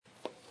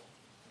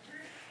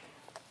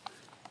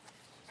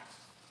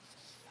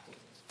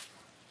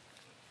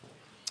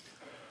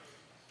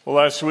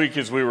Well, last week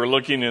as we were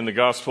looking in the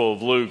Gospel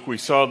of Luke, we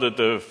saw that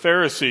the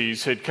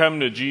Pharisees had come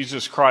to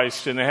Jesus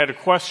Christ and they had a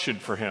question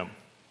for him,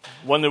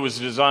 one that was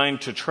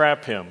designed to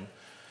trap him.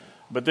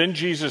 But then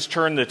Jesus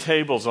turned the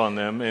tables on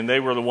them and they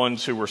were the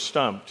ones who were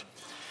stumped.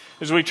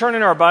 As we turn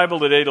in our Bible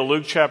today to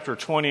Luke chapter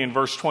 20 and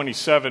verse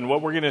 27,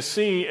 what we're going to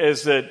see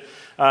is that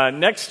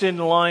next in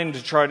line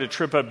to try to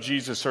trip up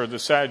Jesus are the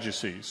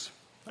Sadducees.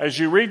 As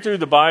you read through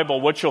the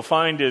Bible, what you'll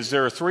find is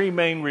there are three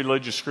main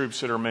religious groups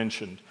that are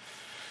mentioned.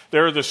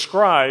 There are the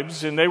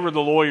scribes, and they were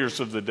the lawyers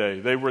of the day.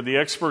 They were the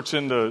experts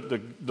in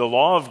the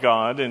law of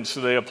God, and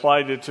so they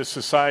applied it to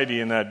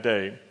society in that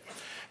day.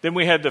 Then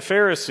we had the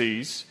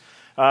Pharisees,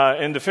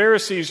 and the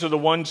Pharisees are the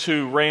ones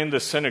who ran the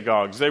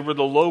synagogues. They were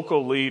the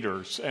local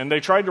leaders, and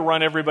they tried to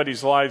run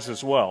everybody's lives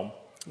as well.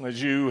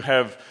 As you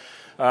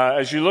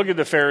look at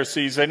the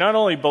Pharisees, they not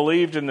only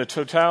believed in the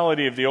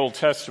totality of the Old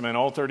Testament,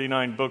 all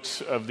 39 books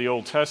of the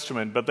Old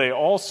Testament, but they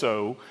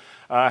also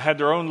had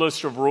their own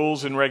list of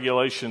rules and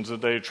regulations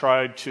that they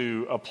tried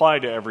to apply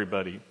to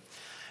everybody.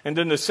 And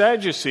then the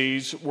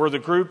Sadducees were the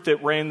group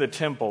that ran the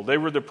temple. They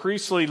were the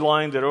priestly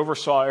line that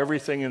oversaw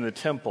everything in the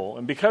temple.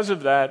 And because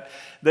of that,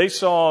 they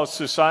saw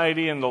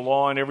society and the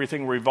law and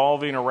everything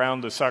revolving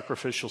around the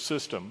sacrificial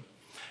system.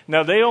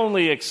 Now, they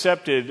only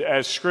accepted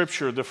as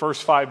scripture the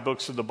first 5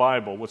 books of the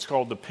Bible, what's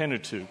called the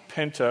Pentateuch.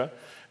 Penta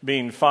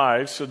being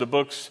 5, so the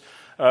books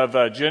of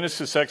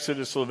Genesis,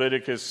 Exodus,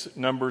 Leviticus,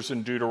 Numbers,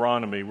 and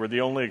Deuteronomy were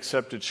the only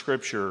accepted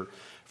scripture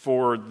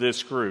for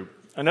this group.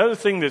 Another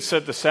thing that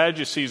set the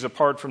Sadducees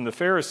apart from the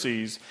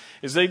Pharisees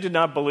is they did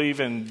not believe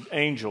in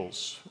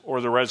angels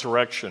or the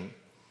resurrection.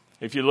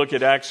 If you look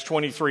at Acts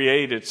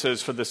 23:8, it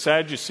says, "For the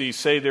Sadducees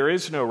say there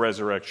is no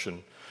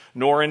resurrection,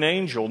 nor an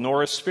angel,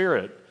 nor a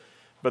spirit,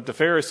 but the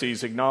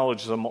Pharisees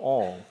acknowledge them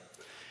all."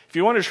 If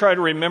you want to try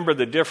to remember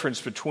the difference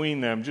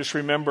between them, just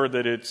remember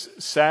that it's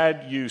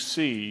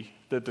sad-you-see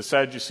that the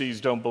Sadducees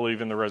don't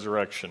believe in the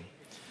resurrection.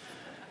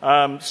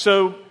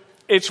 So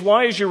it's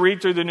why as you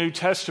read through the New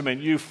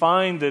Testament, you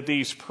find that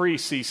these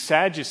priests, these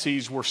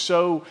Sadducees, were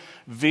so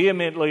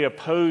vehemently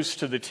opposed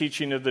to the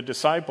teaching of the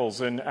disciples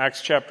in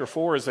Acts chapter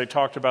 4 as they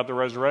talked about the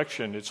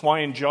resurrection. It's why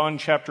in John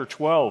chapter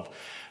 12,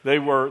 they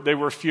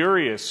were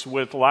furious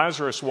with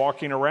Lazarus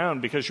walking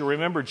around because you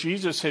remember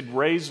Jesus had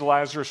raised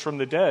Lazarus from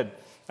the dead.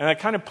 And that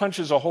kind of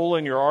punches a hole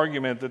in your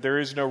argument that there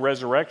is no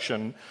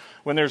resurrection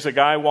when there's a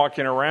guy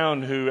walking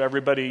around who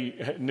everybody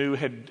knew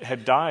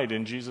had died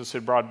and Jesus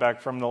had brought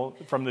back from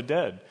the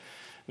dead.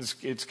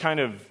 It's kind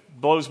of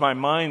blows my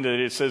mind that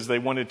it says they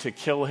wanted to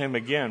kill him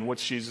again.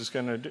 What's Jesus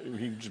going to do?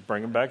 He just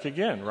bring him back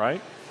again,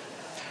 right?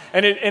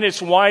 And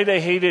it's why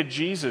they hated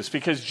Jesus,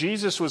 because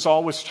Jesus was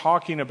always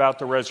talking about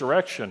the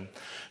resurrection.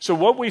 So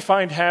what we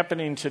find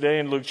happening today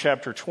in Luke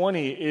chapter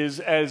 20 is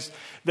as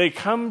they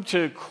come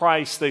to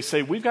Christ, they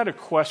say, we've got a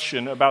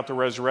question about the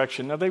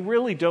resurrection. Now, they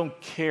really don't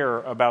care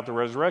about the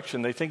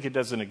resurrection. They think it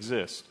doesn't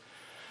exist.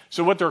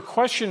 So what their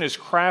question is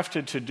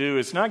crafted to do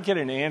is not get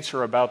an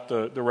answer about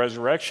the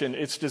resurrection.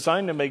 It's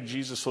designed to make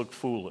Jesus look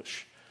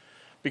foolish.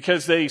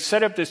 Because they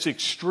set up this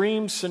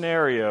extreme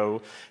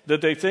scenario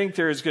that they think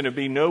there is going to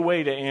be no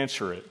way to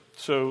answer it.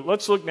 So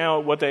let's look now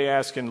at what they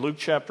ask in Luke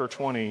chapter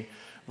 20,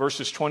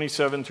 verses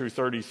 27 through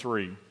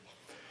 33.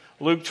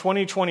 Luke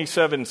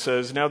 20:27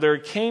 says, "Now there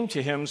came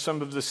to him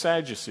some of the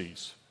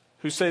Sadducees,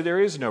 who say there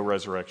is no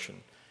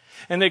resurrection.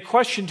 And they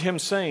questioned him,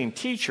 saying,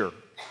 'Teacher,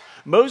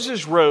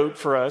 Moses wrote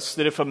for us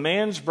that if a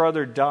man's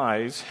brother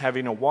dies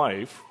having a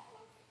wife,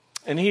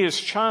 and he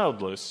is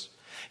childless,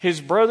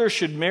 his brother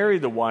should marry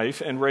the wife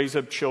and raise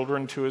up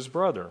children to his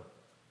brother.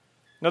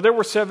 Now there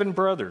were 7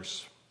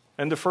 brothers,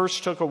 and the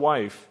first took a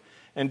wife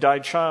and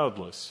died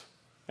childless,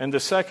 and the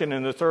second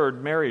and the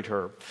third married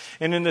her.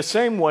 And in the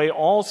same way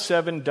all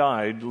 7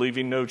 died,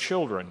 leaving no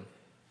children.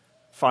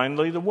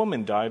 Finally the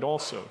woman died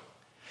also.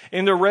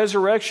 In the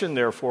resurrection,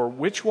 therefore,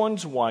 which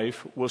one's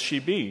wife will she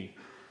be?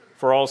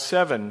 For all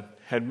 7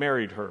 had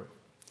married her.'"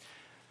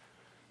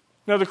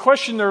 Now the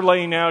question they're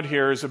laying out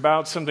here is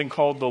about something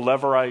called the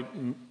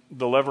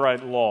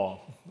Levirate law.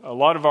 A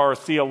lot of our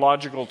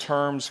theological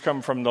terms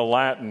come from the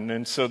Latin,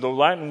 and so the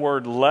Latin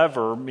word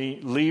lever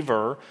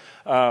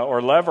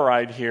or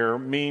levirate here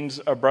means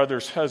a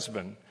brother's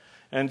husband.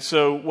 And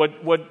so what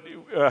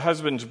a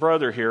husband's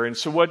brother here. And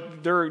so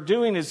what they're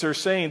doing is they're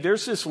saying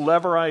there's this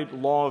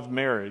Levirate law of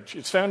marriage.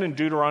 It's found in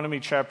Deuteronomy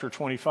chapter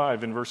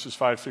 25 in verses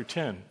 5 through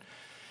 10.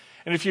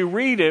 And if you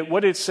read it,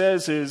 what it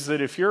says is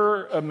that if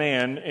you're a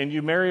man and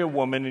you marry a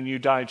woman and you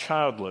die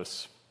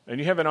childless, and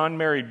you have an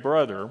unmarried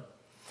brother,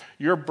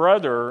 your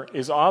brother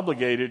is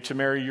obligated to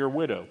marry your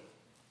widow.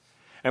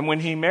 And when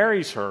he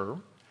marries her,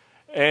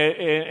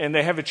 and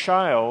they have a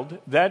child,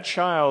 that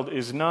child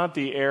is not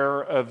the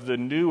heir of the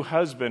new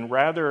husband.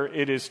 Rather,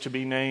 it is to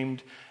be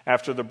named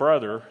after the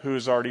brother who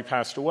has already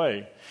passed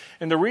away.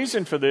 And the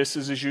reason for this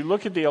is as you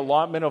look at the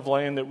allotment of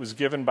land that was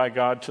given by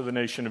God to the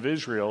nation of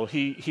Israel,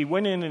 he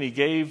went in and he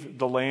gave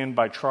the land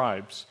by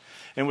tribes.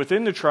 And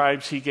within the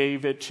tribes, he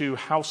gave it to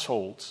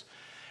households.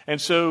 And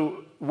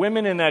so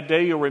women in that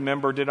day, you'll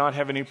remember, did not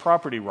have any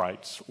property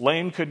rights.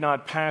 Land could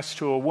not pass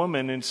to a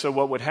woman, and so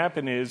what would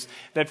happen is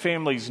that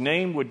family's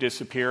name would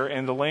disappear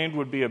and the land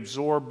would be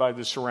absorbed by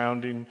the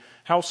surrounding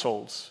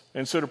households.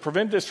 And so to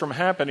prevent this from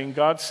happening,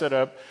 God set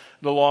up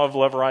the law of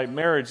levirate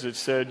marriage that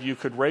said you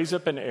could raise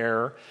up an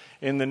heir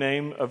in the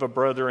name of a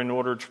brother in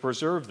order to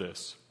preserve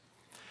this.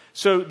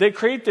 So they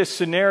create this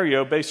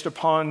scenario based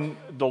upon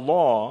the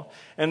law,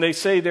 and they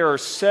say there are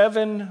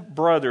 7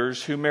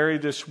 brothers who marry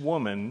this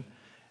woman,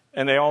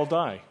 and they all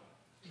die.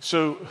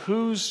 So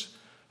who's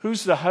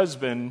the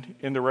husband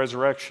in the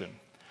resurrection?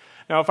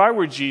 Now, if I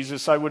were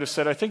Jesus, I would have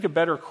said, I think a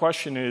better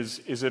question is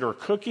it her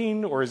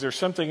cooking or is there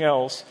something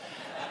else?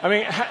 I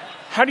mean,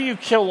 how do you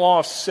kill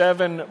off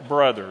 7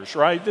 brothers,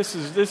 right? This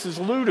is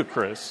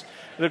ludicrous,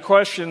 the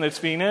question that's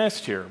being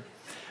asked here.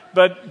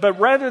 But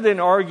rather than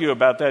argue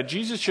about that,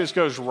 Jesus just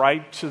goes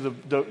right to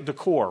the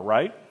core,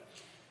 right?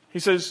 He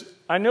says,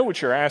 I know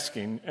what you're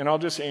asking, and I'll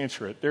just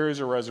answer it. There is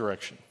a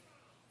resurrection.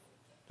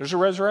 There's a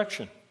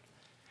resurrection.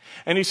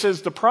 And he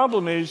says, the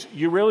problem is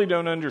you really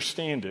don't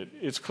understand it.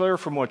 It's clear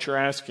from what you're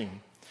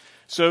asking.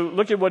 So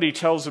look at what he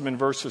tells them in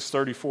verses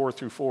 34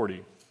 through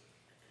 40.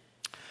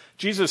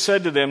 Jesus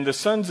said to them, the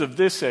sons of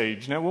this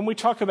age. Now, when we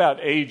talk about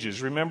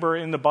ages, remember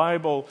in the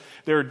Bible,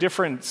 there are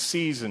different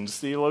seasons.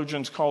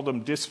 Theologians call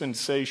them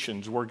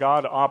dispensations, where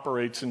God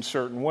operates in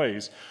certain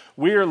ways.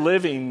 We are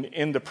living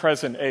in the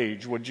present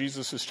age, what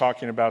Jesus is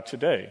talking about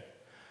today.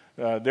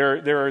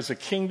 There is a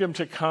kingdom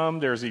to come,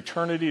 there's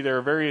eternity, there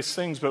are various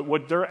things, but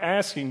what they're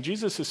asking,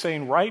 Jesus is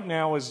saying right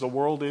now as the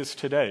world is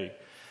today.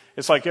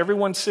 It's like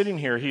everyone sitting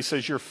here, he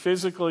says, you're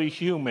physically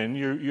human,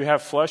 you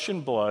have flesh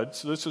and blood,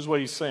 so this is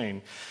what he's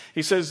saying.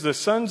 He says, the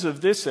sons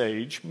of this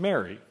age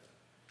marry,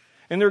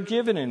 and they're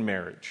given in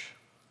marriage.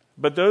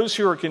 But those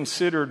who are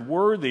considered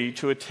worthy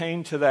to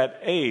attain to that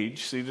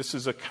age, see, this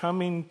is a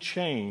coming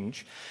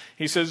change.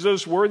 He says,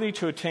 those worthy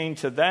to attain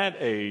to that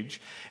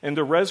age and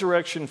the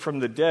resurrection from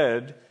the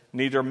dead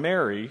neither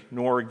marry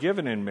nor are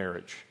given in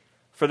marriage,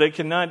 for they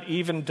cannot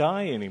even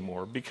die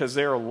anymore because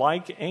they are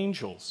like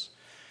angels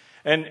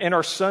and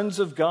are sons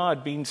of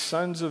God, being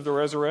sons of the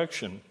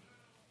resurrection.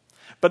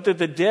 But that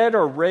the dead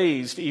are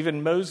raised,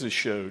 even Moses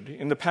showed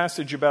in the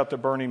passage about the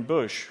burning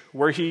bush,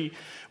 where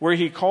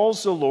he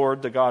calls the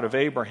Lord the God of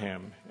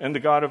Abraham and the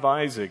God of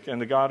Isaac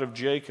and the God of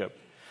Jacob.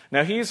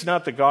 Now he is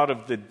not the God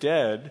of the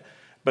dead,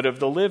 but of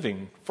the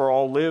living, for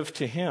all live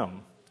to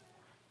him.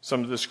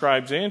 Some of the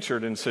scribes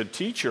answered and said,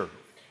 Teacher,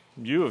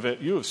 you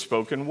have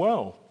spoken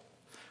well.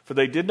 For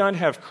they did not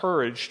have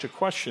courage to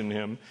question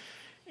him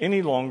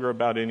any longer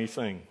about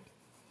anything.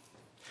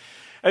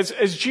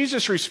 As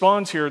Jesus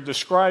responds here, the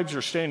scribes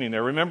are standing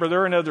there. Remember,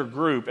 they're another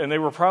group, and they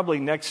were probably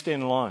next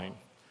in line.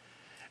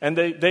 And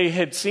they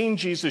had seen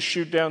Jesus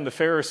shoot down the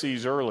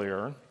Pharisees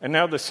earlier, and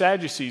now the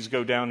Sadducees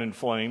go down in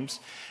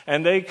flames,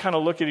 and they kind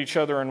of look at each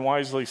other and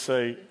wisely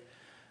say,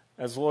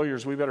 as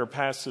lawyers, we better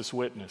pass this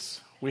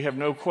witness. We have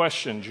no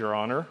questions, Your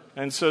Honor.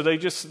 And so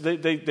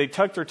they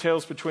tuck their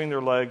tails between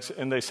their legs,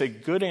 and they say,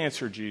 good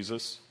answer,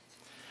 Jesus.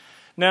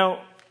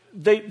 Now,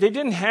 they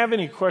didn't have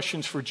any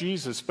questions for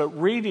Jesus, but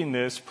reading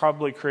this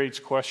probably creates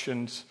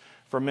questions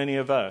for many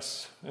of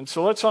us. And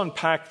so let's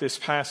unpack this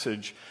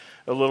passage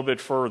a little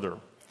bit further.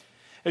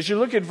 As you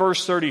look at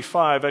verse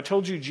 35, I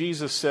told you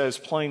Jesus says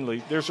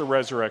plainly, there's a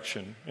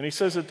resurrection. And he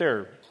says it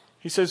there.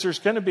 He says there's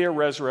going to be a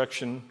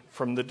resurrection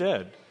from the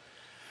dead.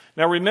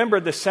 Now remember,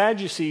 the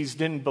Sadducees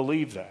didn't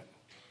believe that.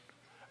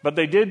 But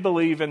they did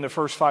believe in the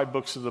first 5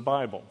 books of the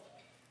Bible.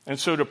 And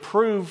so to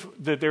prove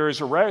that there is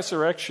a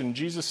resurrection,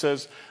 Jesus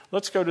says,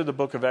 let's go to the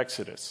book of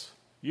Exodus.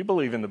 You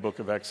believe in the book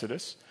of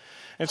Exodus.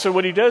 And so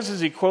what he does is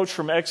he quotes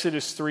from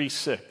Exodus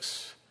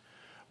 3:6,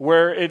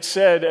 where it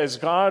said, as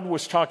God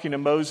was talking to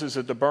Moses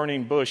at the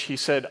burning bush, he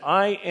said,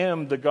 I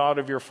am the God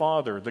of your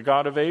father, the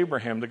God of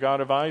Abraham, the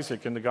God of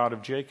Isaac, and the God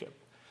of Jacob.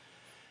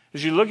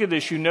 As you look at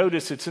this, you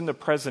notice it's in the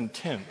present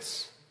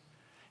tense.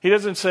 He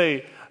doesn't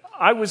say,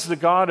 I was the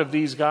God of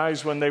these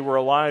guys when they were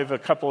alive a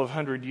couple of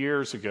 100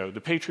 years ago.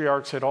 The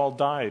patriarchs had all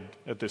died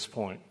at this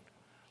point.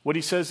 What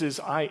he says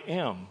is, I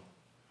am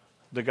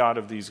the God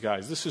of these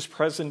guys. This is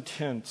present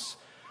tense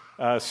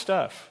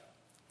stuff.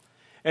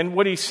 And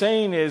what he's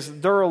saying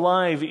is they're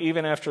alive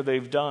even after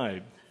they've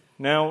died.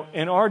 Now,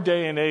 in our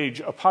day and age,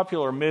 a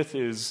popular myth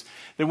is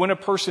that when a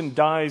person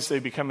dies, they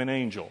become an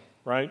angel,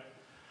 right?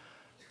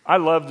 I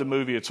love the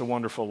movie It's a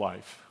Wonderful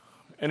Life.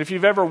 And if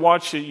you've ever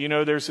watched it, you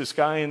know there's this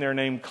guy in there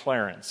named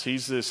Clarence.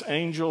 He's this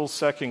angel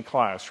second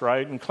class,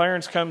 right? And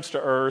Clarence comes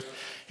to earth.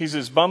 He's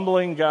this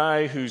bumbling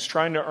guy who's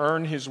trying to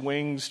earn his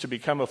wings to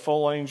become a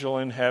full angel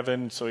in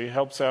heaven. So he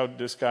helps out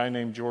this guy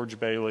named George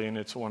Bailey in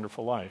It's a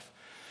Wonderful Life.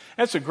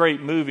 That's a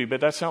great movie,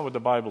 but that's not what the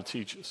Bible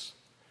teaches.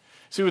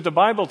 See, what the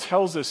Bible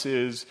tells us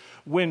is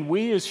when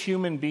we as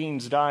human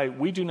beings die,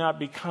 we do not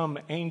become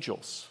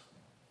angels.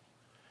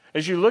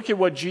 As you look at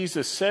what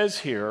Jesus says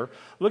here,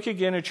 look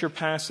again at your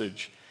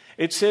passage.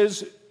 It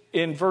says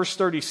in verse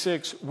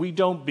 36, we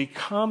don't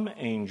become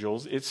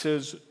angels. It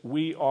says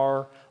we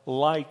are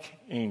like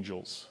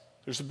angels.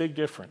 There's a big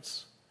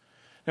difference.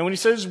 And when he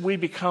says we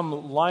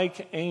become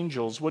like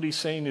angels, what he's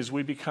saying is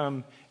we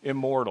become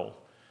immortal.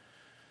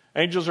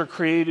 Angels are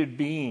created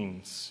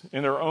beings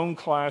in their own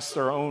class,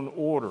 their own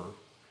order.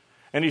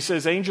 And he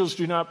says angels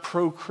do not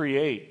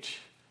procreate.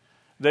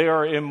 They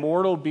are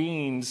immortal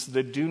beings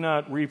that do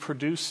not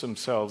reproduce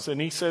themselves.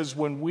 And he says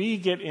when we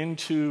get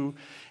into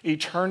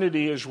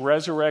eternity as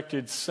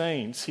resurrected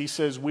saints, he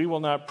says we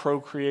will not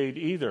procreate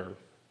either.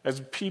 As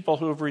people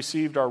who have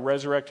received our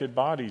resurrected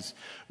bodies,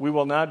 we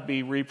will not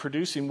be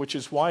reproducing, which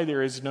is why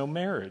there is no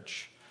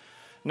marriage.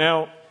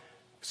 Now,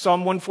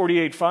 Psalm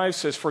 148:5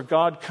 says, "For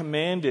God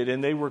commanded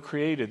and they were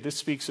created." This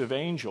speaks of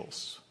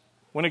angels.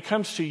 When it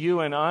comes to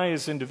you and I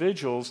as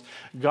individuals,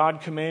 God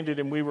commanded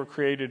and we were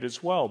created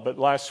as well. But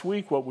last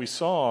week what we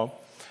saw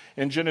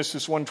in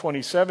Genesis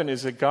 1:27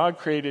 is that God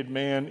created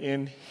man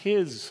in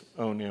his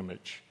own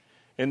image.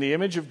 In the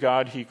image of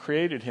God, he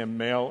created him,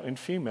 male and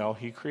female,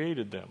 he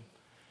created them.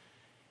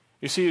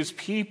 You see, as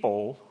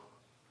people,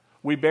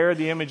 we bear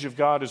the image of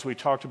God as we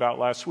talked about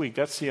last week.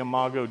 That's the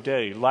Imago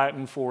Dei,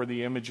 Latin for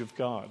the image of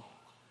God.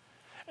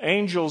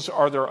 Angels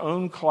are their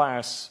own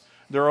class,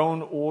 their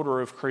own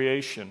order of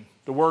creation.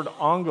 The word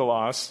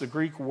angelos, the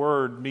Greek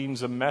word,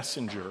 means a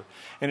messenger,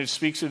 and it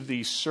speaks of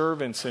these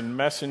servants and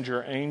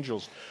messenger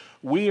angels.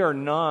 We are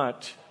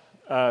not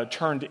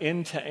turned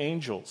into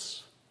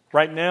angels.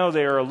 Right now,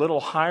 they are a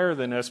little higher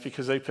than us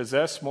because they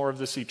possess more of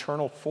this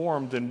eternal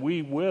form than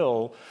we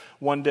will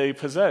one day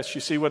possess.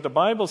 You see, what the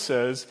Bible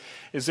says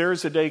is there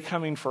is a day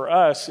coming for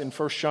us in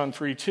 1 John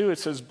 3:2. It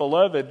says,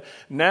 "Beloved,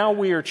 now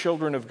we are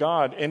children of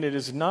God, and it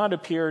has not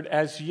appeared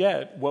as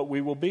yet what we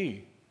will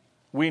be.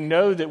 We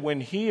know that when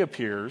he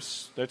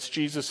appears," that's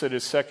Jesus at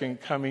his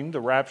second coming,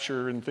 the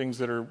rapture and things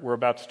that we're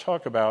about to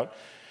talk about,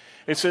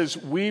 it says,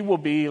 "We will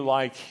be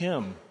like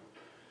him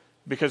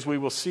because we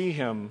will see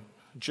him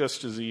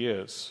just as he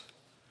is."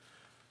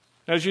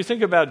 Now, as you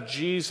think about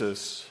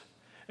Jesus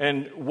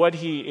and what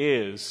he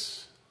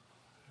is,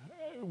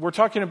 we're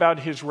talking about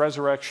his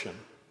resurrection.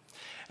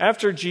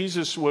 After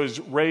Jesus was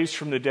raised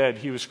from the dead,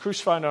 he was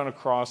crucified on a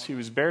cross, he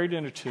was buried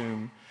in a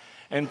tomb,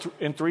 and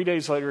 3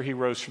 days later he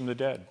rose from the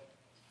dead.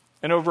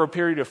 And over a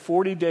period of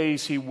 40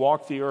 days, he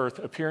walked the earth,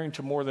 appearing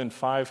to more than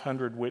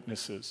 500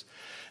 witnesses.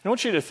 And I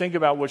want you to think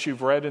about what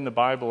you've read in the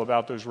Bible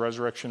about those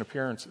resurrection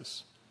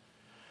appearances.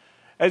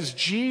 As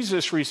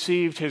Jesus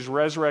received his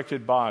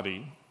resurrected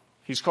body,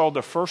 he's called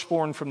the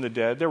firstborn from the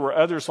dead. There were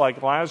others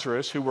like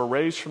Lazarus who were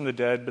raised from the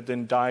dead but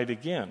then died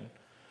again.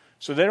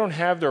 So they don't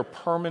have their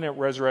permanent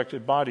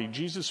resurrected body.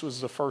 Jesus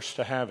was the first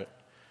to have it.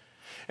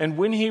 And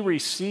when he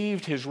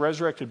received his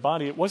resurrected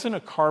body, it wasn't a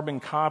carbon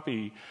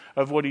copy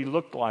of what he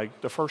looked like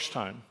the first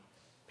time.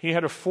 He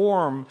had a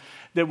form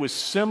that was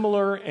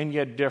similar and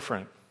yet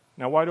different.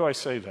 Now, why do I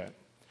say that?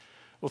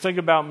 Well, think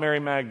about Mary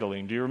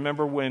Magdalene. Do you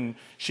remember when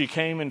she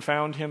came and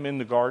found him in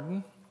the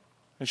garden?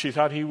 And she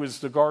thought he was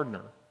the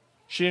gardener.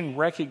 She didn't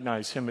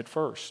recognize him at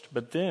first,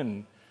 but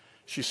then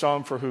she saw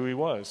him for who he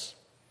was.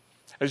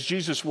 As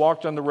Jesus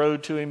walked on the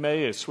road to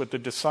Emmaus with the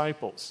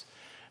disciples,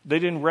 they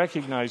didn't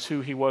recognize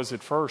who he was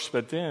at first,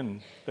 but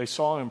then they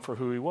saw him for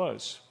who he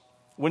was.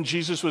 When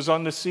Jesus was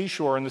on the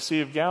seashore in the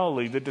Sea of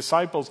Galilee, the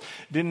disciples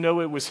didn't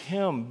know it was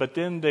him, but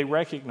then they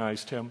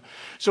recognized him.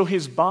 So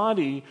his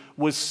body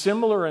was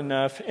similar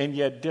enough and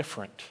yet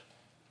different.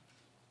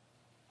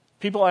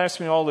 People ask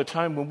me all the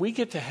time, when we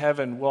get to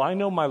heaven, will I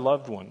know my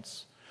loved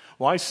ones?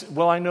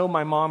 Will I know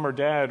my mom or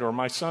dad or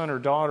my son or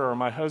daughter or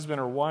my husband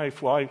or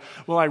wife?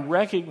 Will I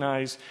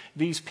recognize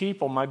these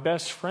people, my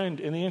best friend?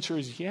 And the answer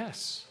is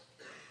yes.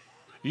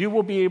 You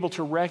will be able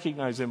to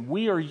recognize them.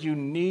 We are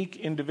unique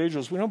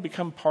individuals. We don't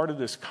become part of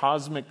this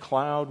cosmic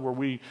cloud where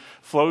we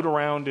float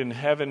around in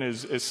heaven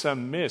as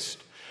some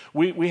mist.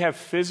 We have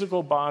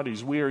physical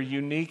bodies. We are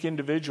unique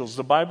individuals.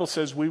 The Bible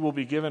says we will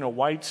be given a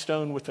white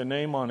stone with a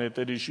name on it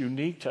that is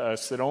unique to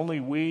us, that only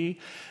we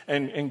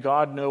and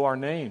God know our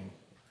name.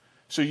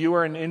 So you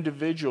are an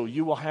individual.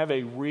 You will have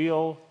a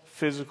real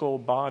physical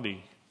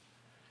body.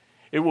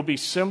 It will be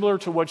similar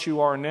to what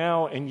you are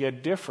now and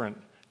yet different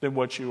than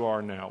what you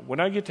are now. When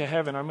I get to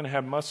heaven, I'm going to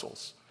have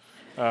muscles.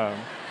 I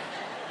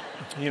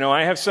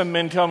have some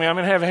men tell me I'm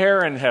going to have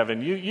hair in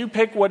heaven. You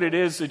pick what it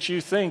is that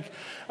you think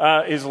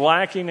is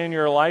lacking in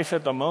your life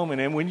at the moment.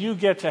 And when you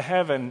get to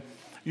heaven,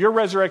 your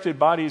resurrected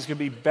body is going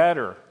to be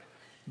better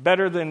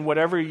than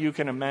whatever you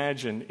can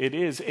imagine it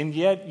is. And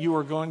yet you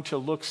are going to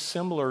look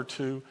similar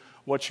to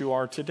what you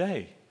are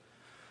today.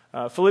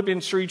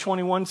 Philippians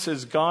 3:21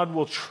 says, God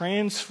will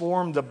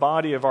transform the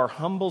body of our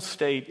humble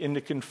state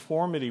into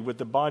conformity with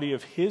the body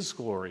of his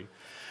glory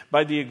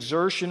by the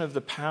exertion of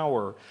the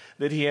power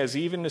that he has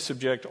even to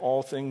subject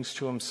all things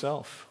to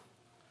himself.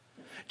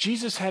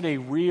 Jesus had a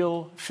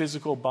real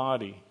physical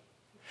body.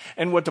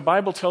 And what the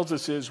Bible tells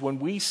us is when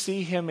we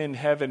see him in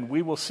heaven,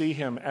 we will see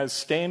him as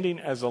standing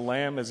as a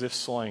lamb as if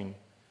slain.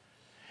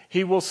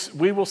 We will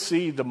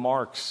see the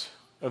marks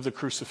of the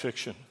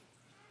crucifixion.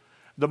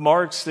 The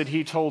marks that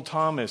he told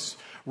Thomas,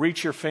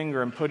 reach your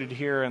finger and put it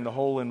here in the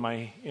hole in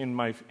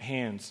my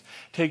hands.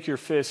 Take your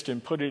fist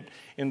and put it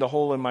in the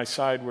hole in my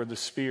side where the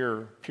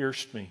spear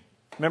pierced me.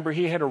 Remember,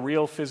 he had a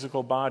real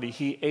physical body.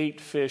 He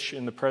ate fish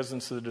in the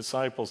presence of the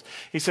disciples.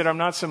 He said, I'm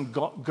not some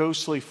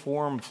ghostly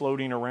form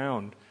floating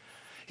around.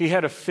 He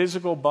had a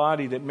physical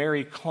body that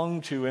Mary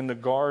clung to in the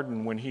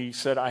garden when he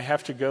said, I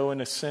have to go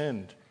and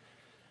ascend.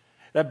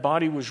 That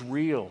body was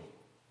real,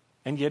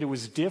 and yet it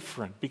was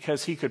different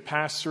because he could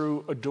pass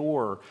through a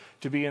door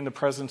to be in the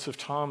presence of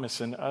Thomas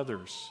and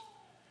others.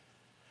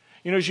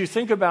 You know, as you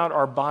think about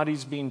our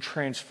bodies being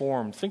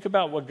transformed, think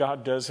about what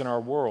God does in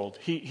our world.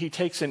 He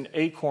takes an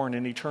acorn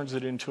and he turns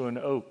it into an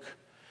oak.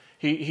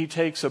 He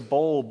takes a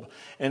bulb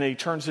and he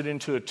turns it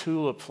into a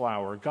tulip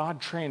flower.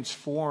 God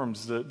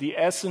transforms. The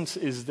essence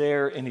is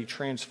there and he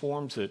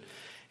transforms it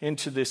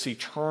into this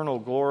eternal,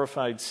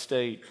 glorified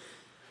state.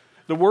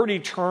 The word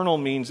eternal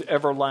means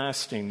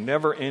everlasting,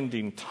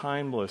 never-ending,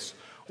 timeless,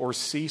 or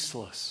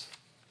ceaseless.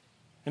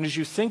 And as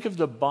you think of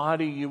the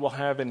body you will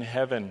have in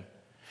heaven,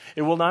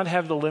 it will not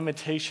have the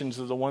limitations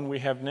of the one we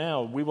have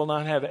now. We will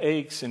not have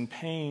aches and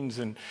pains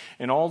and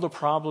all the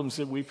problems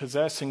that we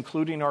possess,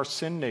 including our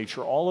sin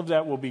nature. All of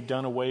that will be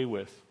done away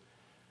with.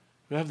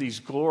 We'll have these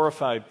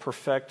glorified,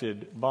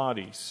 perfected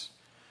bodies.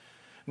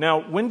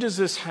 Now, when does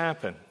this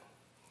happen?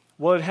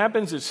 Well, it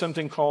happens at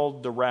something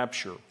called the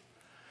rapture.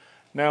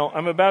 Now,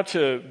 I'm about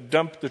to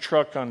dump the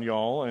truck on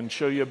y'all and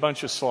show you a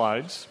bunch of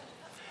slides.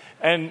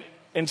 And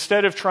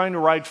instead of trying to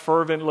write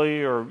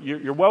fervently, or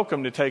you're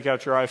welcome to take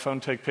out your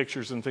iPhone, take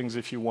pictures and things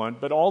if you want,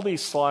 but all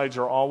these slides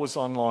are always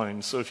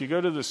online. So if you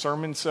go to the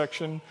sermon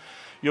section,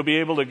 you'll be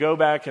able to go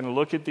back and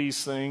look at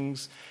these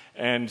things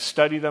and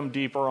study them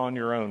deeper on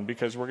your own,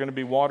 because we're going to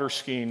be water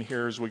skiing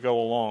here as we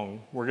go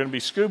along. We're going to be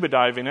scuba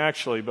diving,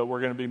 actually, but we're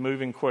going to be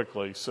moving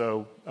quickly.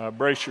 So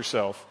brace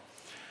yourself.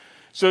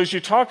 So as you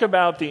talk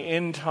about the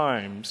end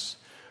times,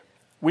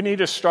 we need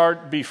to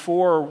start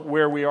before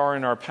where we are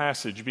in our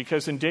passage,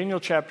 because in Daniel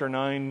chapter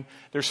 9,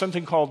 there's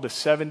something called the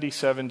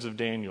 77s of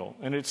Daniel,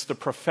 and it's the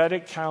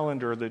prophetic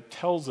calendar that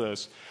tells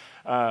us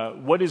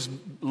what is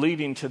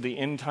leading to the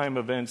end time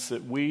events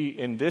that we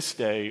in this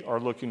day are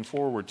looking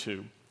forward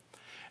to.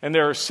 And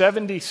there are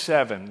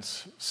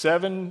 77s,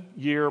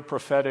 7-year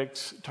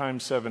prophetics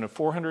times 7, a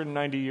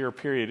 490-year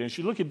period. And as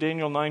you look at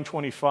Daniel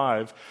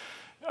 9:25,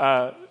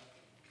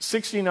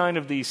 69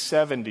 of these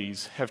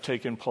 70s have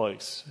taken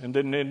place. And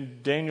then in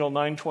Daniel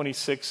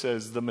 9:26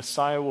 says the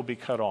Messiah will be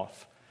cut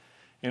off.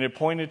 And it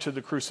pointed to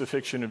the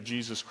crucifixion of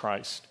Jesus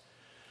Christ.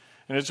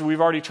 And as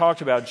we've already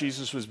talked about,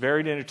 Jesus was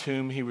buried in a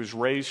tomb. He was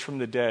raised from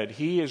the dead.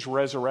 He is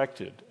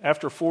resurrected.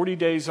 After 40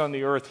 days on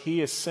the earth,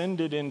 he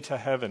ascended into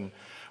heaven,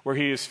 where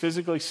he is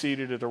physically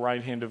seated at the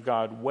right hand of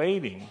God,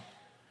 waiting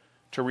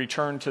to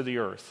return to the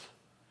earth.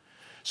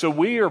 So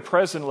we are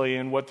presently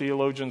in what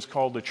theologians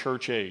call the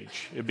church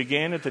age. It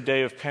began at the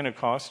day of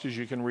Pentecost, as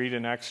you can read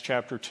in Acts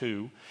chapter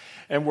 2,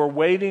 and we're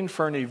waiting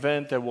for an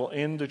event that will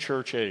end the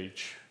church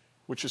age,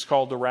 which is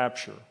called the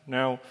rapture.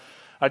 Now,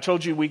 I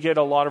told you we get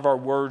a lot of our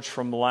words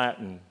from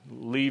Latin.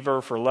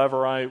 Lever for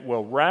leverite.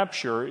 Well,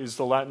 rapture is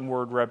the Latin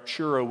word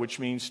rapturo, which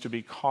means to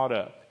be caught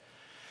up.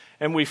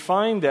 And we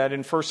find that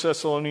in 1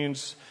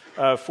 Thessalonians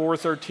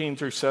 4:13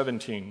 through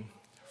 17.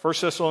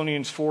 1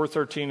 Thessalonians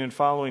 4:13 and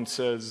following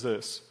says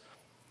this: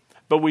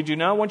 But we do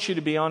not want you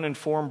to be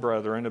uninformed,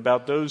 brethren,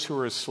 about those who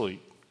are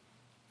asleep.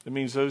 It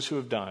means those who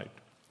have died.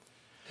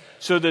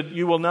 So that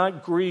you will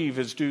not grieve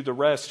as do the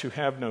rest who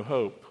have no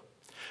hope.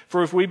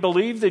 For if we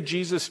believe that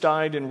Jesus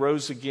died and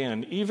rose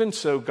again, even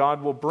so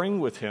God will bring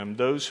with him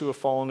those who have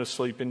fallen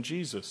asleep in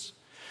Jesus.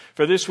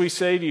 For this we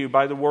say to you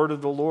by the word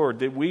of the Lord,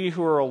 that we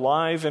who are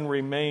alive and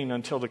remain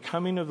until the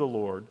coming of the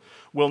Lord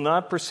will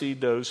not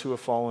precede those who have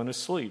fallen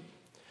asleep.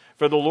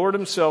 For the Lord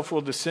himself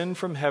will descend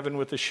from heaven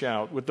with a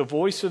shout, with the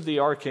voice of the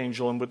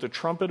archangel, and with the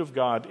trumpet of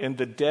God, and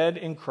the dead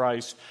in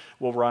Christ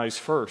will rise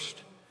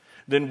first.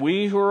 Then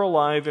we who are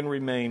alive and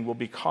remain will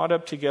be caught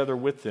up together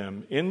with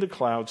them in the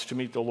clouds to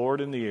meet the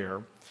Lord in the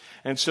air,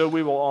 and so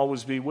we will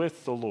always be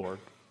with the Lord.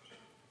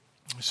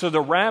 So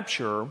the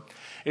rapture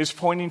is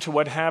pointing to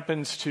what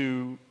happens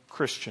to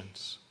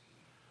Christians.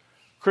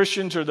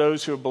 Christians are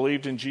those who have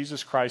believed in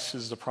Jesus Christ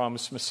as the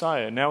promised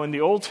Messiah. Now, in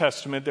the Old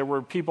Testament, there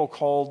were people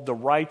called the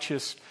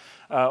righteous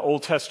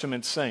Old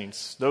Testament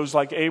saints, those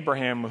like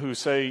Abraham who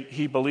say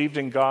he believed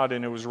in God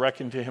and it was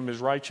reckoned to him as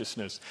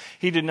righteousness.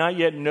 He did not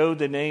yet know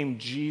the name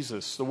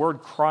Jesus. The word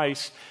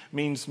Christ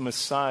means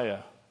Messiah.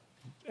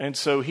 And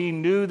so he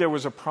knew there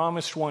was a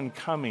promised one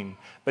coming,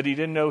 but he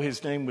didn't know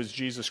his name was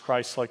Jesus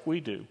Christ like we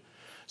do.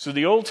 So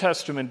the Old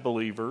Testament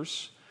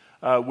believers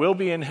will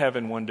be in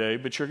heaven one day,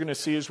 but you're going to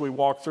see as we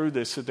walk through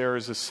this that there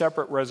is a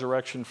separate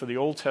resurrection for the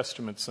Old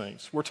Testament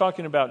saints. We're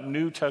talking about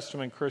New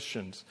Testament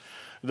Christians,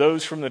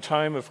 those from the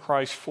time of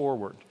Christ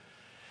forward.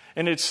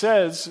 And it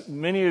says,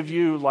 many of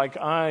you, like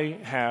I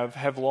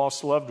have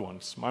lost loved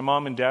ones. My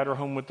mom and dad are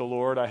home with the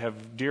Lord. I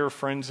have dear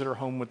friends that are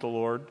home with the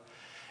Lord.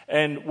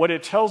 And what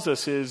it tells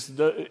us is,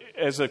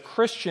 as a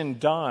Christian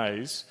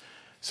dies,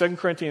 2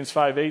 Corinthians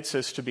 5:8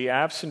 says, to be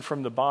absent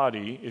from the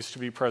body is to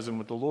be present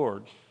with the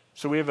Lord.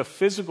 So we have a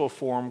physical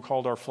form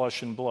called our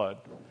flesh and blood.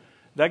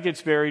 That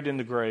gets buried in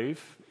the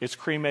grave. It's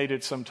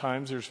cremated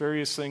sometimes. There's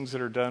various things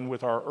that are done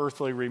with our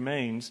earthly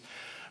remains.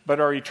 but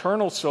our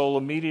eternal soul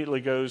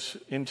immediately goes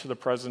into the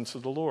presence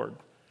of the Lord.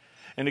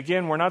 And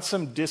again, we're not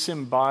some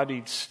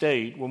disembodied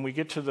state. When we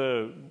get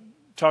to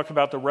talk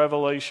about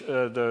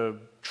the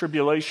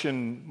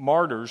tribulation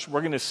martyrs,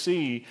 we're going to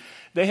see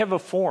they have a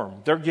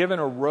form. They're given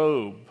a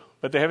robe,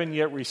 but they haven't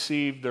yet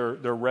received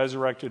their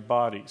resurrected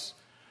bodies.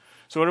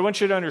 So what I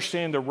want you to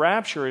understand, the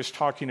rapture is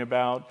talking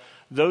about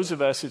those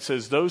of us, it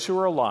says those who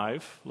are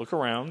alive, look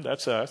around,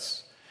 that's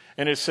us.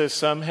 And it says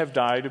some have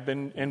died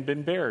and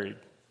been buried.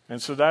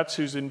 And so that's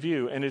who's in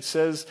view. And it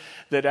says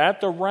that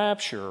at the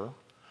rapture,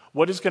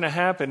 what is going to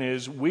happen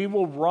is we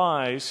will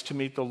rise to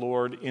meet the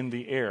Lord in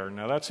the air.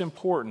 Now that's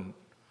important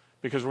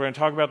because we're going to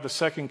talk about the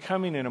second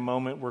coming in a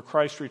moment where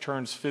Christ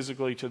returns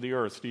physically to the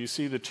earth. Do you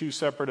see the two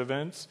separate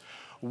events?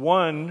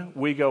 One,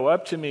 we go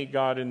up to meet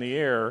God in the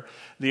air.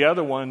 The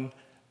other one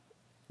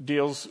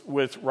deals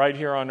with right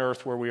here on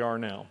earth where we are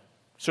now.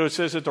 So it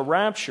says at the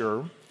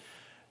rapture,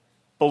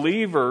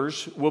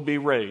 believers will be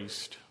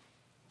raised.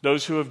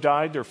 Those who have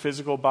died, their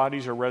physical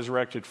bodies are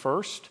resurrected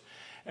first,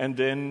 and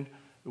then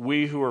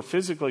we who are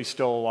physically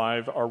still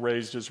alive are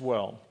raised as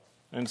well.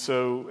 And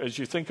so as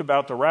you think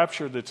about the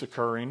rapture that's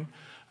occurring,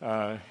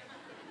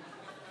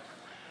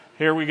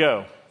 here we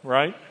go,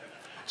 right?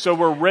 So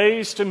we're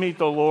raised to meet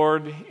the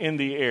Lord in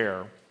the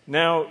air.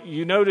 Now,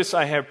 you notice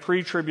I have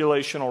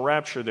pre-tribulational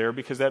rapture there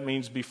because that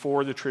means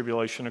before the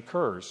tribulation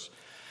occurs.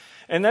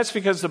 And that's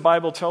because the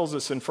Bible tells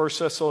us in 1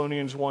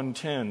 Thessalonians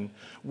 1:10,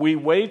 we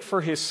wait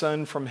for his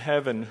Son from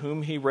heaven,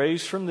 whom he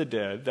raised from the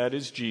dead, that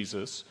is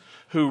Jesus,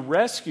 who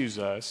rescues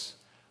us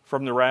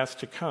from the wrath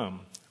to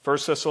come.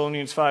 1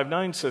 Thessalonians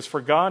 5:9 says,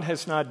 for God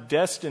has not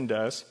destined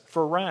us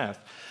for wrath,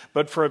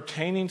 but for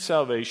obtaining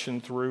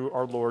salvation through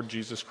our Lord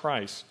Jesus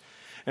Christ.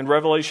 In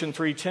Revelation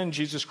 3:10,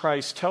 Jesus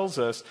Christ tells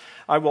us,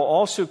 I will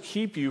also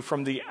keep you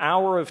from the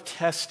hour of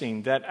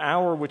testing, that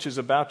hour which is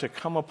about to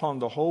come upon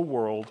the whole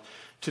world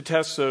to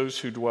test those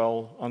who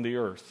dwell on the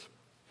earth.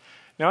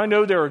 Now, I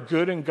know there are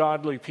good and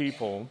godly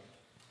people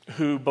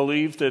who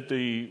believe that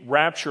the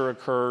rapture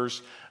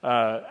occurs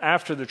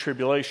after the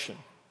tribulation,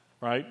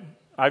 right?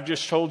 I've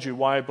just told you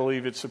why I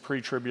believe it's a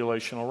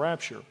pre-tribulational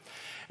rapture.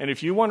 And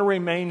if you want to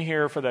remain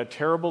here for that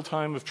terrible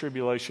time of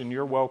tribulation,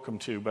 you're welcome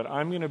to. But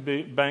I'm going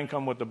to bank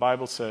on what the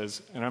Bible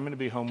says, and I'm going to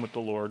be home with the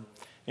Lord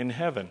in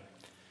heaven.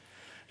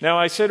 Now,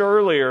 I said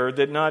earlier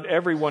that not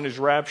everyone is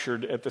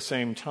raptured at the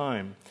same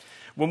time.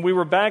 When we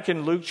were back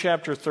in Luke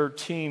chapter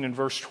 13 and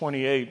verse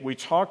 28, we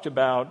talked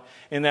about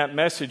in that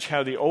message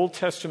how the Old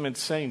Testament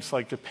saints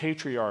like the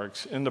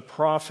patriarchs and the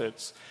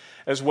prophets,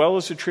 as well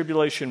as the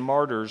tribulation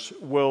martyrs,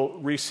 will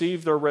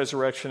receive their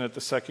resurrection at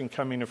the second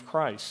coming of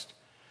Christ.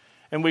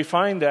 And we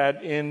find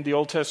that in the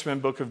Old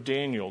Testament book of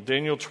Daniel.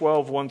 Daniel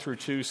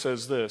 12:1-2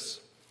 says this,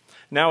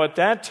 now at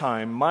that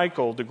time,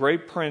 Michael, the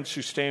great prince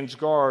who stands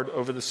guard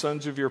over the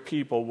sons of your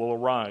people, will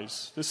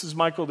arise. This is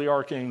Michael the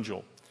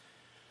archangel.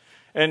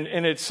 And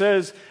it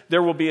says,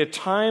 there will be a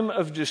time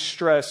of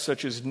distress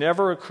such as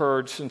never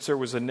occurred since there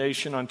was a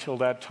nation until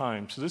that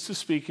time. So this is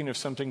speaking of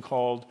something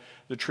called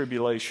the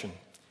tribulation.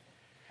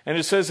 And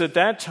it says at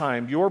that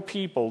time, your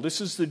people,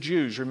 this is the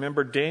Jews.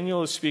 Remember,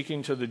 Daniel is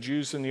speaking to the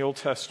Jews in the Old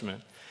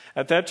Testament.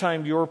 At that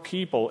time, your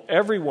people,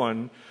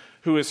 everyone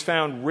who is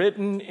found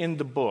written in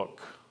the book,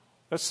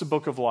 that's the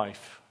book of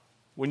life.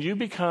 When you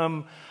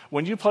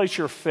place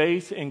your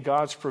faith in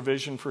God's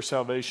provision for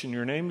salvation,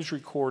 your name is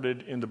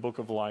recorded in the book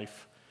of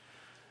life.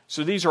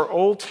 So these are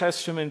Old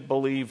Testament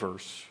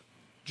believers,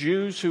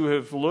 Jews who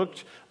have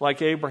looked like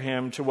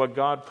Abraham to what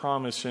God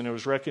promised, and it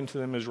was reckoned to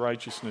them as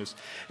righteousness.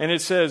 And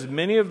it says,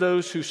 many of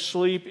those who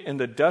sleep in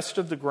the dust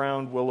of the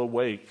ground will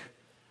awake,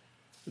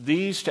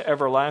 these to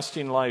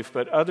everlasting life,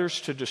 but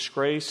others to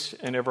disgrace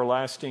and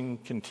everlasting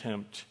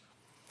contempt.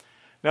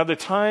 Now, the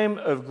time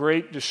of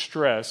great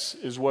distress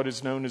is what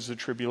is known as the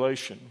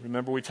tribulation.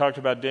 Remember, we talked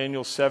about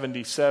Daniel's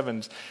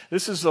 77s.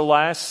 This is the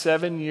last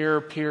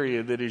 7-year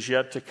period that is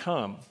yet to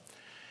come.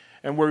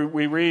 And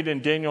we read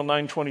in Daniel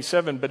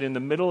 9:27, but in the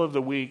middle of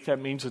the week,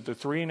 that means at the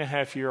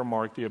 3.5-year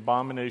mark, the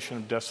abomination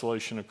of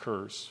desolation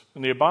occurs.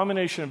 And the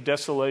abomination of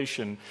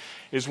desolation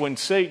is when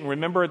Satan,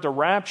 remember at the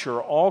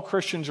rapture, all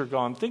Christians are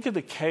gone. Think of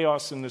the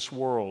chaos in this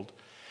world.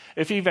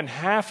 If even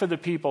half of the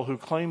people who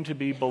claim to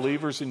be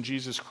believers in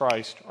Jesus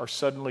Christ are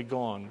suddenly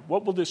gone,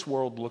 what will this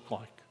world look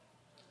like?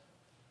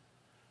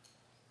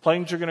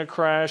 Planes are going to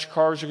crash,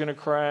 cars are going to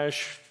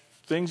crash,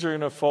 things are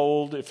going to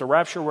fold. If the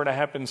rapture were to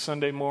happen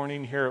Sunday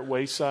morning here at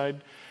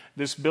Wayside,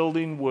 this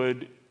building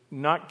would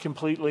not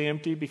completely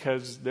empty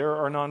because there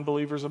are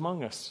non-believers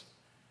among us.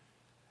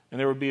 And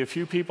there would be a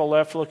few people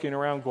left looking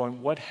around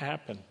going, what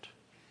happened?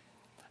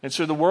 And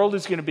so the world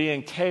is going to be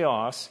in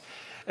chaos,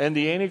 and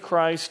the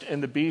Antichrist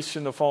and the beast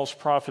and the false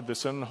prophet,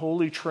 this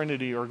unholy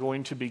trinity, are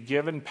going to be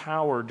given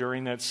power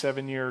during that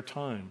 7-year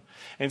time.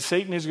 And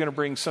Satan is going to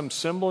bring some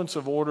semblance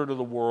of order to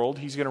the world.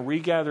 He's going to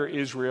regather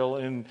Israel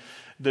and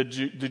the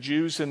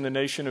Jews in the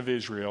nation of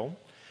Israel.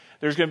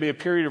 There's going to be a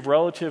period of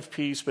relative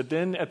peace, but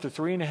then at the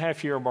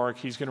 3.5-year mark,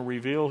 he's going to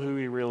reveal who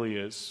he really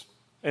is.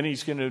 And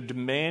he's going to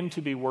demand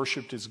to be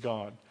worshipped as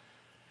God.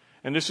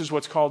 And this is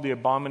what's called the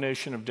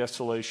abomination of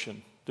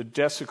desolation. the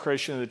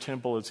desecration of the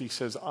temple, as he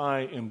says,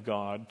 I am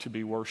God to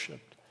be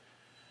worshipped.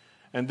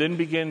 And then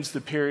begins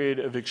the period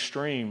of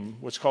extreme,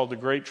 what's called the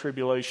Great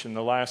Tribulation,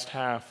 the last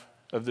half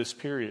of this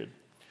period.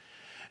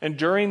 And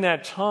during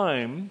that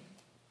time,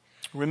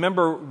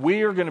 remember,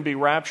 we are going to be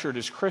raptured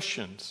as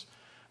Christians,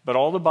 but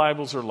all the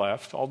Bibles are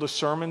left. All the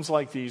sermons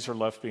like these are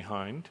left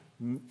behind.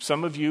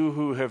 Some of you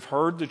who have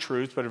heard the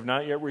truth but have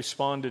not yet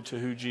responded to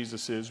who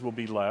Jesus is will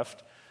be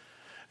left.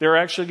 There are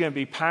actually going to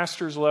be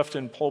pastors left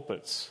in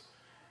pulpits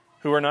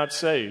who are not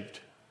saved.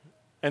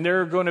 And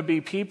there are going to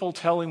be people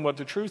telling what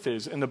the truth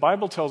is. And the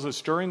Bible tells us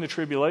during the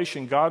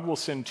tribulation, God will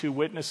send 2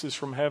 witnesses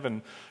from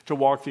heaven to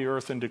walk the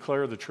earth and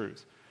declare the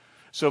truth.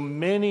 So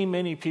many,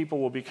 many people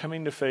will be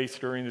coming to faith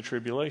during the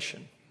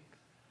tribulation.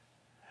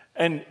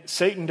 And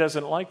Satan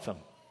doesn't like them.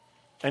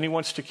 And he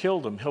wants to kill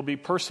them. He'll be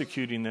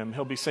persecuting them.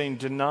 He'll be saying,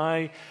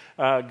 deny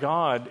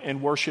God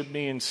and worship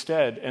me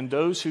instead. And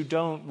those who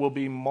don't will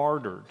be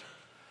martyred.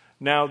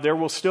 Now, there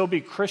will still be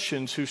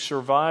Christians who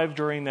survive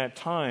during that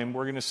time.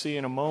 We're going to see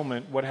in a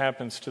moment what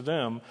happens to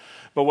them.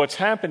 But what's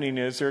happening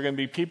is there are going to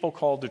be people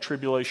called the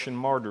tribulation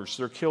martyrs.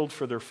 They're killed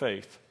for their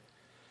faith.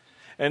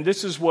 And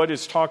this is what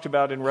is talked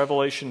about in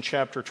Revelation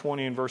chapter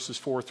 20 and verses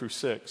 4 through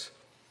 6.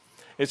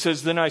 It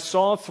says, then I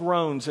saw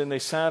thrones and they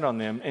sat on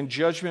them, and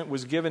judgment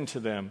was given to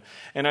them.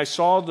 And I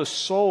saw the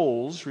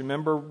souls.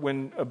 Remember,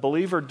 when a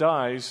believer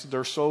dies,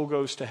 their soul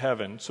goes to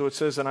heaven. So it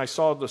says, and I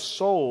saw the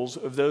souls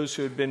of those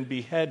who had been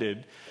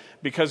beheaded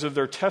because of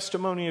their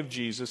testimony of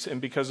Jesus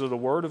and because of the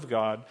word of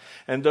God,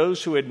 and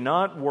those who had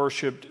not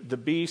worshipped the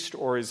beast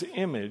or his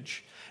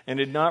image and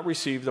had not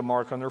received the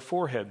mark on their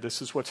forehead.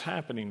 This is what's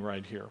happening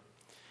right here.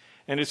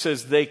 And it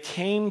says, they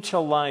came to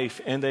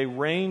life and they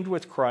reigned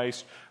with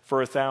Christ for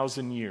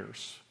 1,000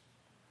 years.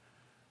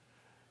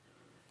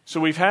 So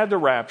we've had the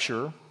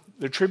rapture.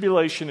 The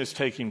tribulation is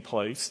taking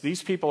place.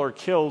 These people are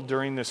killed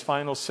during this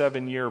final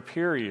 7-year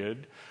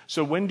period.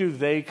 So when do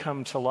they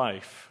come to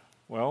life?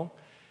 Well,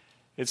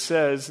 it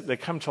says they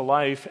come to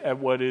life at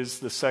what is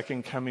the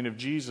second coming of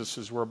Jesus,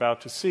 as we're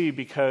about to see,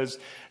 because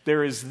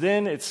there is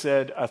then, it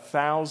said,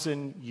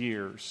 1,000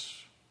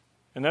 years.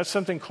 And that's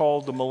something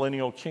called the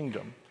millennial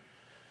kingdom.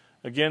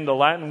 Again, the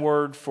Latin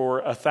word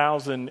for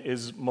 1,000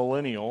 is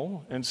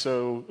millennial, and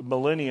so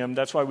millennium,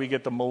 that's why we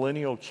get the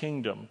millennial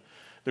kingdom.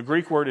 The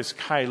Greek word is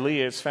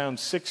kailia. It's found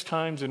 6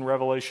 times in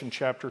Revelation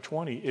chapter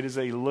 20. It is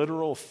a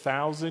literal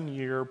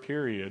 1,000-year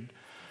period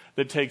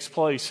that takes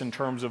place in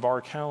terms of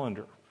our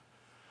calendar.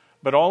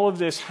 But all of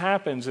this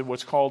happens at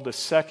what's called the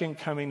second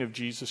coming of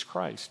Jesus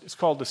Christ. It's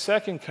called the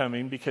second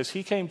coming because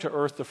he came to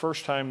earth the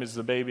first time as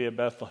the baby at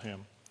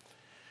Bethlehem.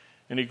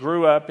 And he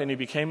grew up and he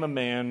became a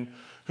man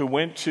who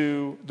went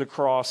to the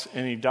cross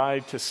and he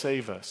died to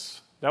save us.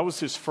 That was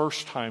his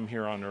first time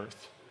here on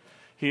earth.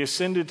 He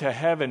ascended to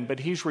heaven, but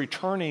he's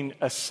returning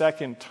a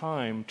second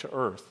time to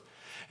earth.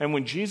 And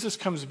when Jesus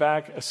comes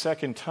back a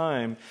second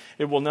time,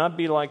 it will not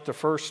be like the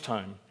first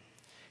time.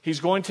 He's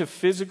going to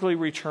physically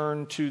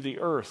return to the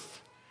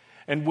earth.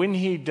 And when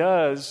he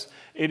does,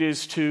 it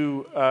is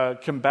to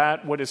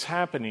combat what is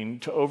happening,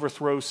 to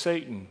overthrow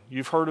Satan.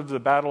 You've heard of the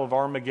Battle of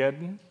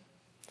Armageddon?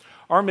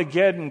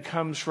 Armageddon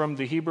comes from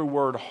the Hebrew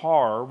word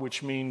har,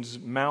 which means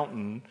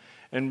mountain,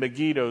 and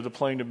Megiddo, the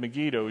plain of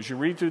Megiddo. As you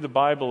read through the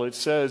Bible, it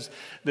says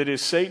that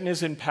as Satan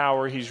is in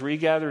power, he's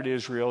regathered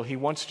Israel. He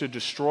wants to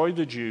destroy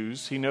the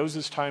Jews. He knows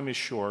his time is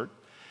short.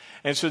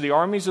 And so the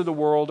armies of the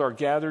world are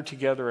gathered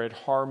together at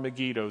Har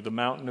Megiddo, the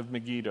mountain of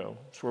Megiddo.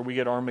 It's where we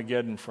get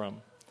Armageddon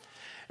from.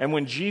 And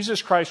when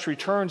Jesus Christ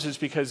returns, it's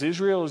because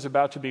Israel is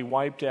about to be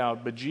wiped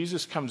out, but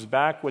Jesus comes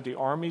back with the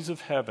armies of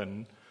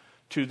heaven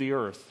to the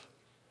earth.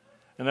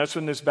 And that's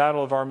when this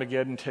battle of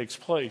Armageddon takes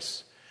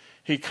place.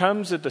 He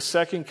comes at the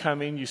second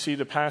coming. You see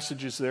the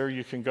passages there.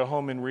 You can go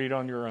home and read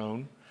on your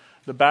own.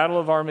 The battle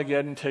of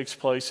Armageddon takes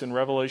place in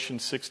Revelation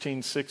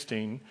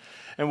 16:16.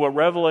 And what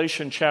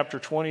Revelation chapter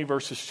 20,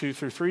 verses 2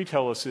 through 3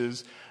 tell us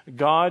is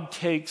God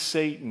takes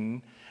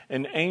Satan,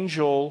 an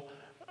angel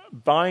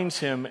binds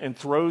him and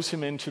throws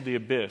him into the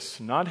abyss,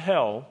 not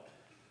hell.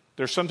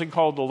 There's something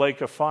called the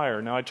lake of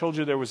fire. Now, I told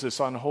you there was this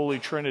unholy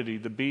trinity,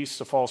 the beast,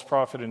 the false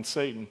prophet, and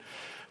Satan.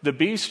 The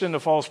beast and the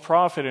false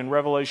prophet in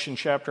Revelation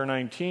chapter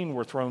 19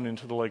 were thrown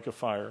into the lake of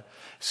fire.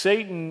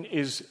 Satan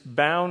is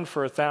bound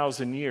for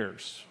 1,000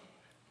 years.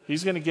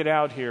 He's going to get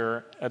out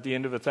here at the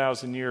end of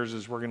 1,000 years,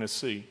 as we're going to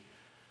see.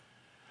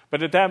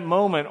 But at that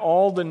moment,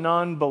 all the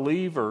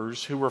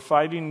non-believers who were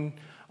fighting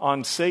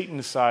on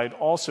Satan's side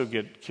also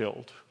get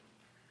killed.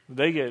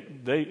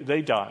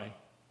 They die.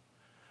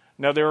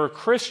 Now, there are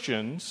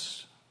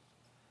Christians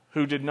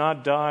who did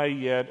not die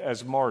yet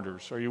as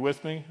martyrs. Are you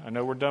with me? I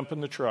know we're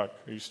dumping the truck.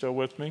 Are you still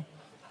with me?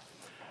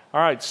 All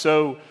right,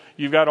 so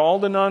you've got all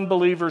the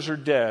non-believers are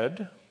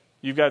dead.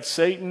 You've got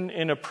Satan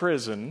in a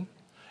prison.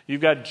 You've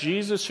got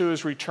Jesus who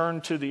has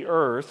returned to the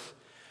earth.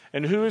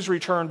 And who has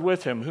returned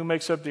with him? Who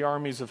makes up the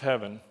armies of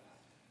heaven?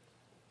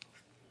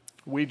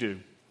 We do.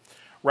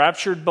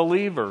 Raptured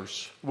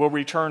believers will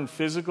return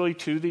physically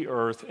to the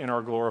earth in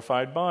our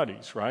glorified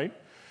bodies, right?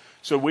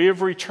 So we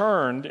have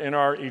returned in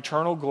our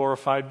eternal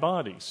glorified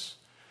bodies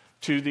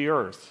to the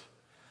earth.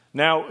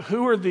 Now,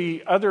 who are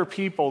the other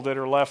people that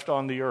are left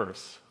on the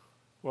earth?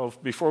 Well,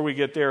 before we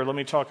get there, let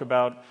me talk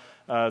about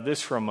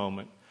this for a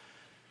moment.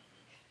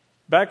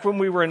 Back when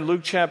we were in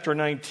Luke chapter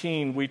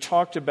 19, we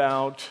talked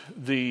about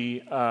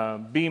the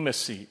Bema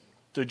seat,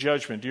 the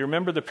judgment. Do you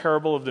remember the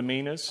parable of the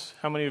minas?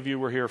 How many of you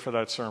were here for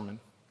that sermon?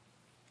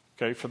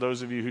 Okay, for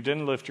those of you who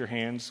didn't lift your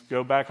hands,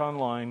 go back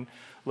online,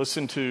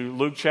 listen to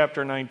Luke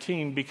chapter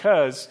 19,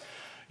 because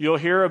you'll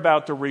hear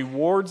about the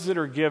rewards that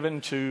are given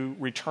to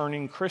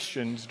returning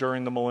Christians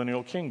during the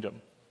millennial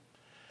kingdom.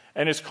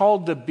 And it's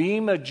called the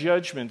Bema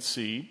judgment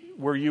seat,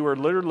 where you are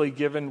literally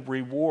given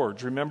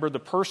rewards. Remember, the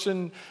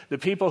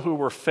people who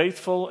were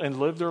faithful and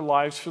lived their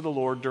lives for the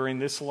Lord during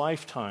this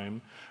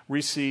lifetime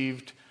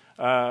received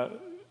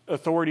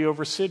authority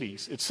over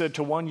cities. It said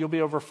to one, you'll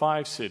be over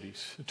 5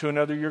 cities. To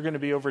another, you're going to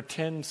be over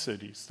 10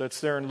 cities.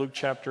 That's there in Luke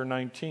chapter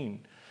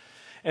 19.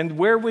 And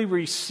where we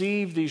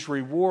receive these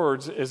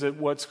rewards is at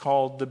what's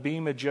called the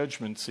Bema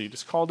judgment seat.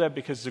 It's called that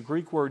because the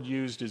Greek word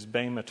used is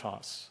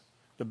bematos,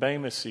 the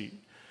Bema seat.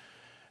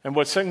 And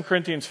what 2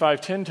 Corinthians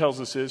 5:10 tells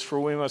us is, for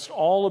we must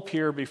all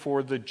appear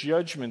before the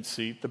judgment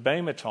seat, the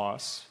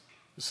bematos.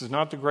 This is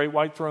not the great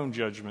white throne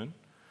judgment.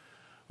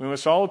 We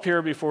must all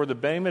appear before the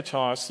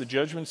bematos, the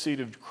judgment seat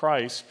of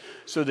Christ,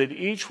 so that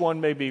each one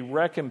may be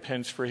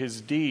recompensed for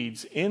his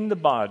deeds in the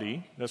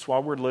body. That's why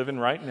we're living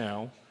right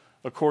now,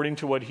 according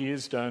to what he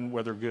has done,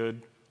 whether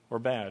good or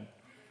bad.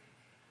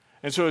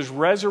 And so as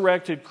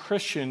resurrected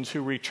Christians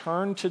who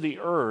return to the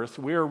earth,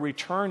 we are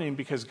returning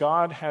because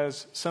God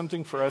has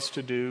something for us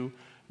to do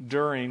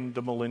during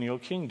the millennial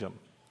kingdom.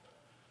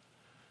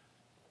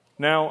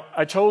 Now,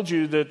 I told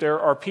you that there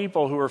are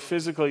people who are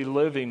physically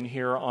living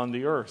here on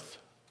the earth.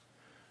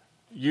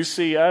 You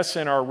see us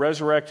in our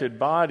resurrected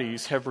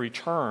bodies have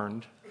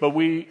returned, but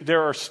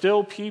there are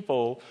still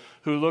people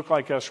who look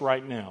like us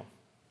right now.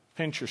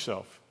 Pinch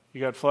yourself.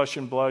 You got flesh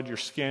and blood, your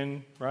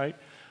skin, right?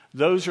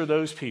 Those are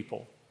those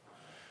people.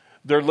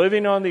 They're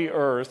living on the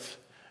earth.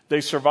 They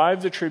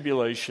survived the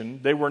tribulation.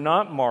 They were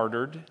not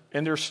martyred,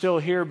 and they're still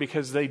here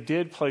because they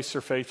did place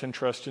their faith and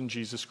trust in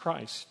Jesus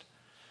Christ.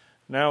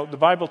 Now, the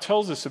Bible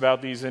tells us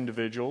about these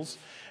individuals.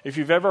 If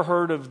you've ever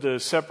heard of the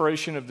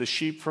separation of the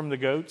sheep from the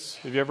goats,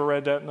 have you ever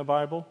read that in the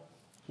Bible?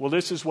 Well,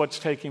 this is what's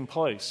taking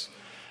place.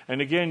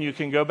 And again, you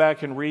can go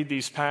back and read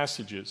these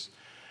passages.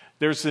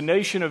 There's the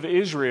nation of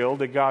Israel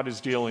that God is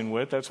dealing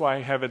with. That's why I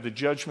have it the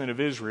judgment of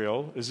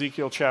Israel.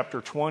 Ezekiel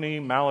chapter 20,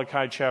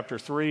 Malachi chapter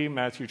 3,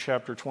 Matthew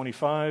chapter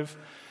 25.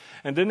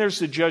 And then there's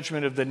the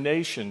judgment of the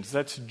nations.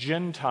 That's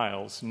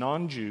Gentiles,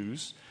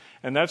 non-Jews.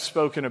 And that's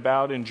spoken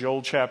about in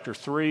Joel chapter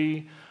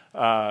 3,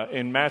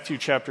 in Matthew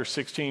chapter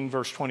 16,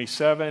 verse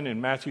 27,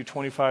 in Matthew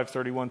 25,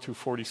 31 through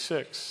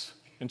 46.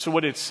 And so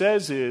what it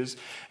says is,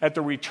 at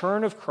the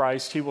return of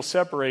Christ, he will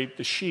separate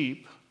the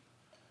sheep,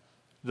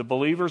 the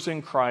believers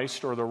in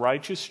Christ, or the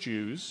righteous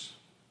Jews,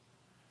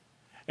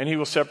 and he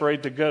will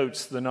separate the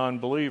goats, the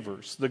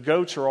non-believers. The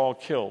goats are all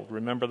killed.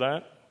 Remember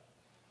that?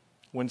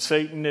 When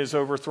Satan is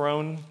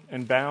overthrown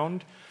and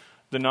bound,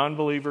 the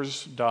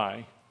non-believers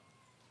die.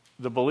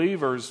 The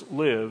believers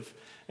live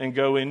and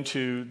go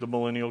into the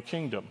millennial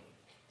kingdom.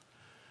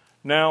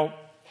 Now,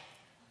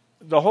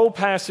 the whole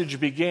passage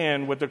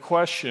began with a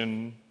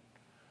question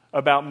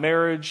about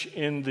marriage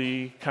in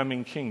the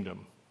coming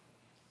kingdom.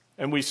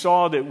 And we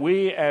saw that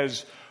we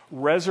as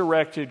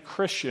resurrected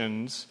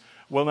Christians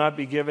will not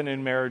be given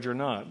in marriage or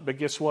not. But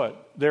guess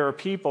what? There are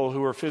people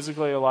who are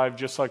physically alive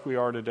just like we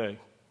are today.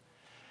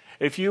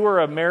 If you are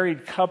a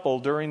married couple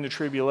during the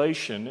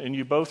tribulation and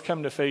you both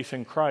come to faith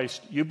in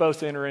Christ, you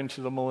both enter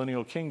into the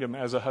millennial kingdom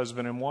as a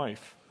husband and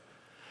wife.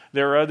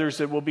 There are others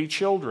that will be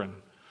children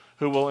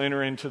who will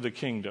enter into the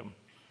kingdom,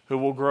 who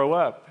will grow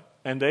up,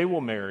 and they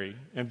will marry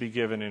and be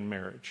given in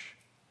marriage.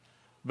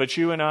 But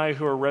you and I,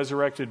 who are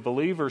resurrected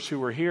believers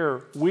who are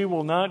here, we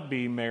will not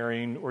be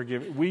marrying or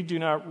giving. We do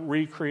not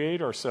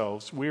recreate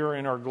ourselves. We are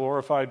in our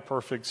glorified,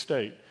 perfect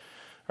state.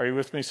 Are you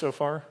with me so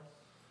far?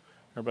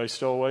 Everybody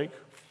still awake?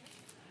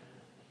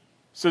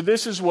 So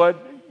this is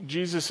what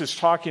Jesus is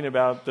talking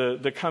about,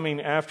 the coming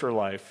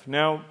afterlife.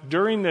 Now,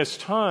 during this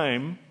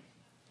time,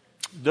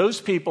 those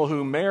people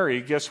who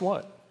marry, guess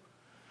what?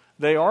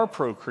 They are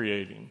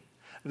procreating.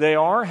 They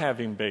are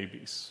having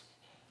babies.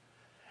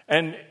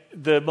 And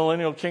the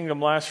millennial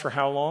kingdom lasts for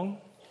how long?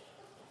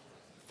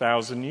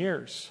 1,000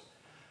 years.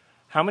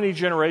 How many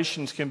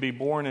generations can be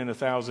born in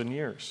 1,000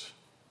 years?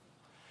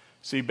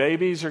 See,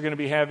 babies are going to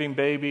be having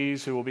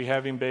babies, who will be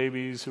having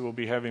babies, who will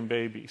be having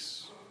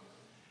babies.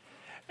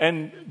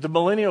 And the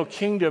millennial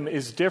kingdom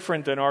is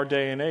different than our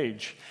day and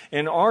age.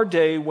 In our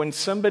day, when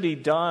somebody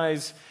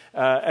dies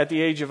at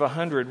the age of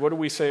 100, what do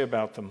we say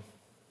about them?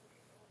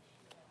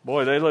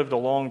 Boy, they lived a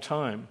long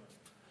time.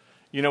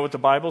 You know what the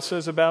Bible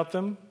says about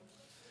them?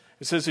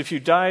 It says if you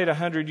die at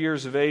 100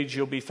 years of age,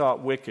 you'll be thought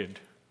wicked,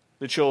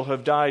 that you'll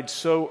have died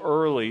so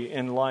early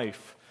in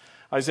life.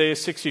 Isaiah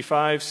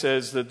 65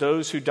 says that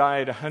those who die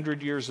at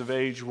 100 years of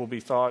age will be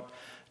thought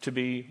to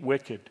be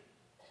wicked.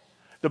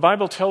 The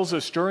Bible tells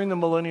us during the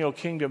millennial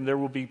kingdom there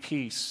will be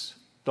peace.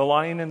 The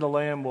lion and the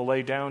lamb will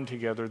lay down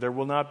together. There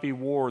will not be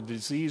war.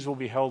 Disease will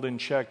be held in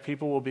check.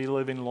 People will be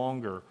living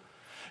longer.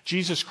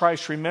 Jesus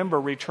Christ, remember,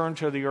 returned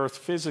to the earth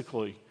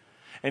physically.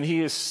 And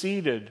he is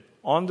seated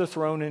on the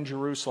throne in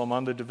Jerusalem,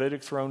 on the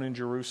Davidic throne in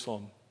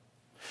Jerusalem.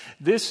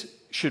 This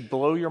should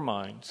blow your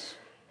minds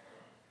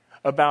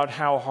about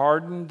how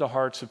hardened the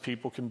hearts of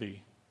people can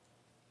be.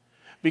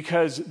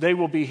 Because they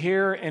will be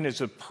here in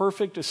as a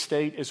perfect a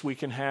state as we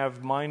can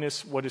have,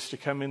 minus what is to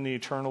come in the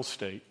eternal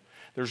state.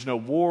 There's no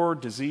war,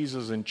 disease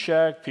is in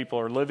check, people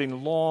are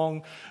living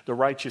long, the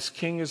righteous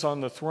king is on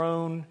the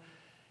throne.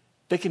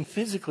 They can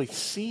physically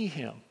see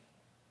him.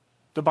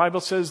 The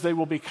Bible says they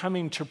will be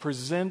coming to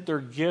present their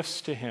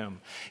gifts to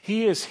him.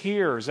 He is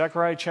here.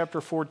 Zechariah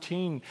chapter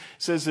 14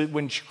 says that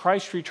when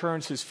Christ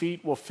returns, his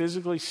feet will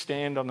physically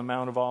stand on the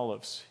Mount of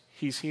Olives.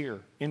 He's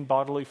here in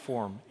bodily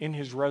form, in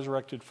his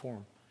resurrected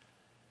form.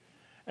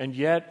 And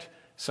yet,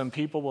 some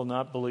people will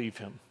not believe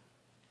him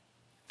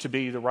to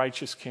be the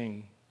righteous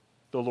king,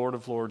 the Lord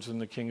of Lords and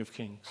the King of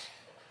Kings.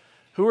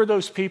 Who are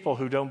those people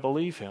who don't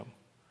believe him?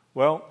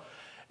 Well,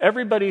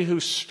 everybody who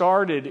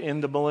started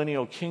in the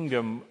millennial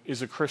kingdom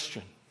is a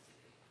Christian.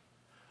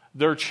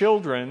 Their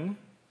children,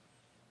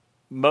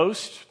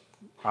 most,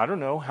 I don't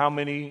know how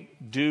many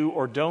do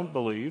or don't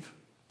believe,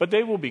 but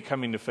they will be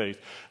coming to faith.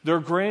 Their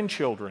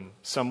grandchildren,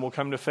 some will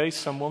come to faith,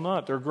 some will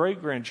not. Their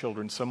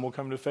great-grandchildren, some will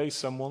come to faith,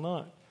 some will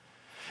not.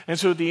 And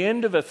so at the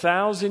end of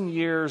 1,000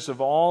 years of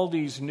all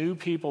these new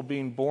people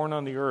being born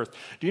on the earth,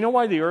 do you know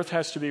why the earth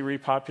has to be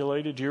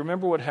repopulated? Do you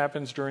remember what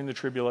happens during the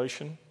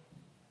tribulation?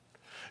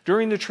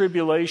 During the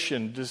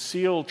tribulation, the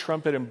seal,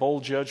 trumpet, and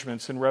bowl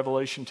judgments in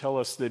Revelation tell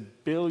us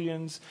that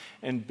billions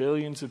and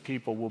billions of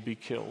people will be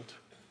killed.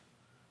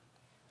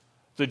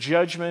 The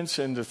judgments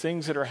and the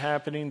things that are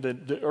happening,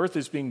 the earth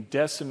is being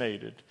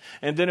decimated.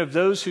 And then of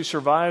those who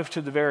survive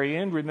to the very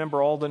end,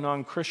 remember all the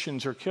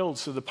non-Christians are killed.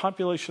 So the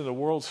population of the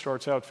world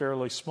starts out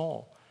fairly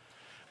small.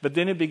 But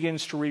then it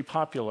begins to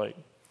repopulate.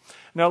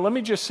 Now let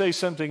me just say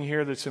something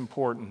here that's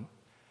important.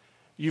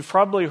 You've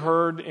probably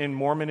heard in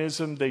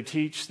Mormonism, they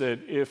teach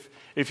that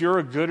if you're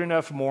a good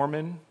enough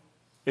Mormon,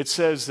 it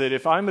says that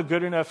if I'm a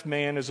good enough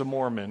man as a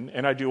Mormon,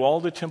 and I do all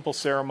the temple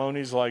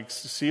ceremonies like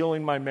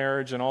sealing my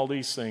marriage and all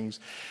these things,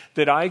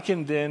 that I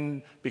can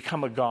then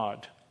become a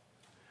god.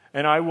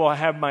 And I will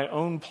have my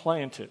own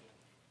planet.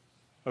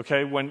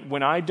 Okay,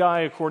 when I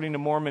die according to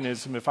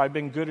Mormonism, if I've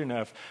been good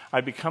enough,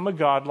 I become a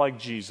god like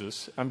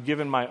Jesus. I'm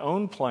given my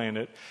own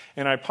planet,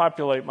 and I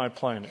populate my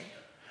planet.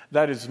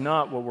 That is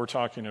not what we're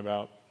talking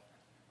about.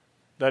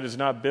 That is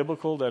not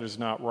biblical. That is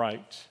not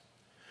right.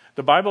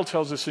 The Bible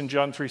tells us in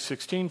John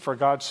 3:16, for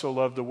God so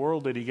loved the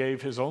world that he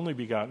gave his only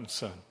begotten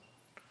Son.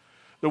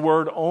 The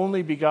word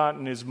only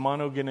begotten is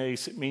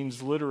monogenes. It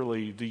means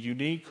literally the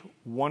unique,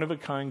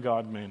 one-of-a-kind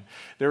God-man.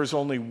 There is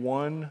only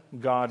one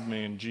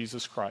God-man,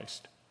 Jesus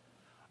Christ.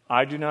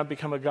 I do not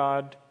become a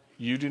God.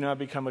 You do not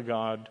become a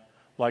God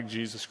like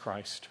Jesus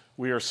Christ.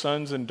 We are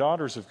sons and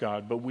daughters of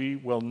God, but we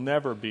will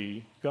never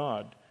be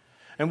God.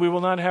 And we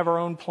will not have our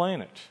own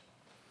planet.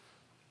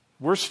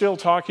 We're still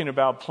talking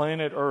about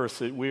planet Earth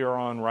that we are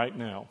on right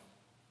now.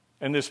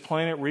 And this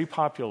planet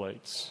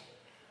repopulates.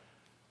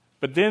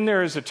 But then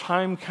there is a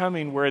time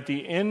coming where at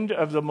the end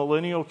of the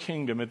millennial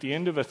kingdom, at the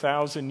end of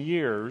 1,000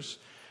 years,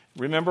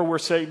 remember where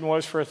Satan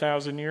was for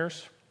 1,000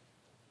 years?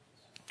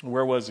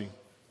 Where was he?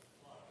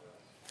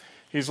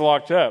 He's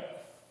locked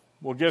up.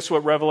 Well, guess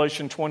what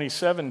Revelation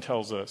 27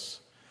 tells us?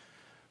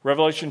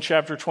 Revelation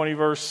chapter 20,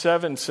 verse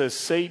 7 says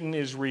Satan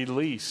is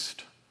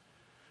released.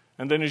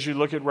 And then as you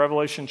look at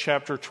Revelation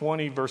chapter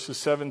 20, verses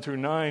 7 through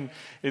 9,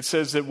 it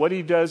says that what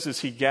he does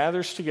is he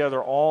gathers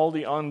together all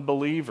the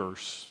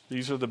unbelievers.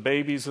 These are the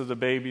babies of the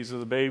babies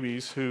of the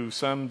babies who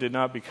some did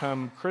not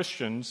become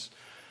Christians,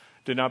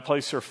 did not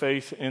place their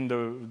faith in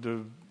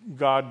the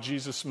God,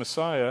 Jesus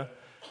Messiah.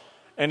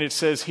 And it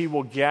says he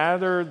will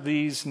gather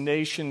these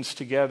nations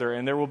together,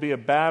 and there will be a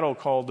battle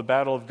called the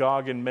Battle of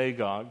Gog and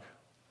Magog.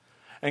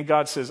 And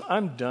God says,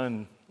 I'm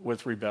done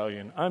with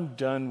rebellion. I'm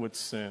done with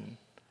sin.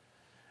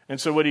 And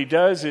so what he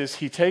does is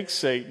he takes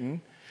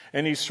Satan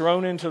and he's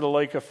thrown into the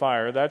lake of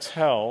fire. That's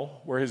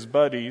hell, where his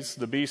buddies,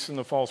 the beast and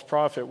the false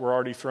prophet, were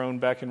already thrown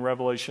back in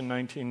Revelation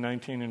 19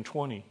 and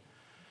 20.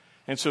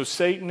 And so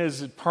Satan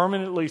is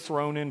permanently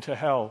thrown into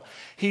hell.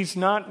 He's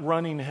not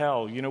running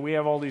hell. You know, we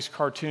have all these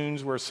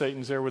cartoons where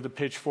Satan's there with a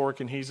pitchfork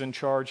and he's in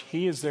charge.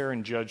 He is there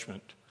in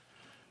judgment.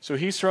 So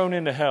he's thrown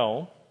into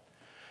hell.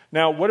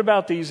 Now, what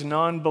about these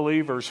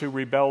non-believers who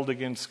rebelled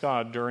against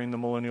God during the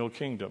millennial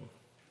kingdom?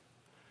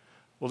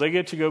 Well, they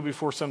get to go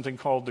before something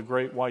called the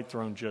Great White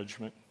Throne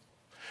Judgment.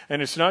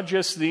 And it's not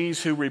just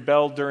these who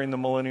rebelled during the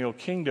millennial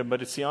kingdom,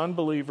 but it's the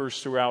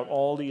unbelievers throughout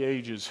all the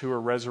ages who are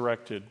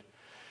resurrected.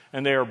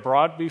 And they are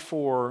brought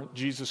before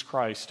Jesus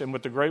Christ. And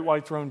what the Great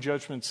White Throne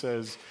Judgment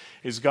says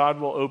is God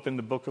will open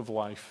the book of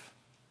life.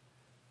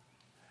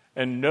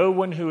 And no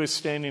one who is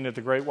standing at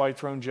the Great White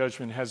Throne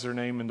Judgment has their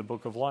name in the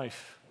book of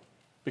life,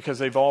 because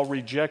they've all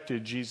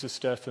rejected Jesus'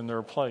 death in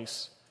their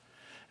place.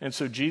 And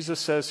so Jesus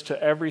says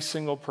to every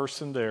single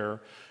person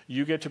there,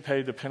 you get to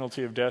pay the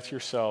penalty of death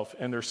yourself,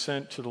 and they're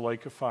sent to the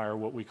lake of fire,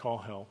 what we call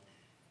hell.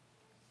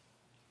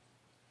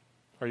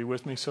 Are you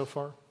with me so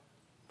far?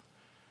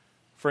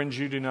 Friends,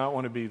 you do not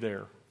want to be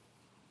there.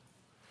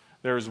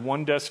 There is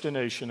one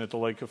destination at the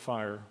lake of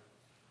fire,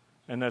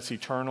 and that's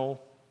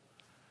eternal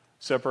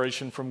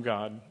separation from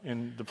God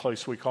in the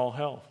place we call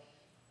hell.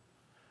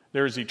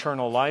 There is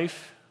eternal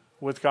life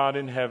with God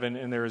in heaven,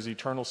 and there is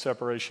eternal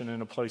separation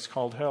in a place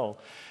called hell.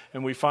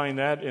 And we find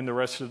that in the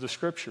rest of the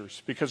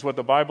scriptures, because what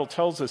the Bible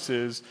tells us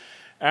is,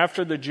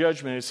 after the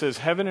judgment, it says,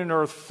 heaven and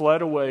earth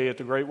fled away at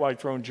the great white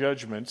throne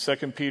judgment.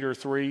 2 Peter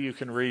 3, you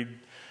can read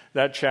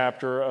that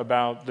chapter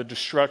about the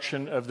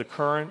destruction of the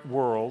current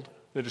world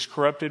that is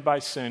corrupted by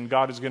sin.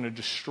 God is going to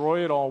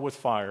destroy it all with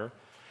fire.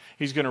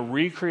 He's going to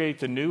recreate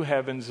the new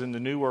heavens and the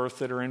new earth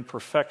that are in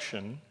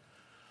perfection.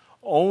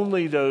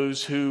 Only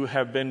those who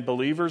have been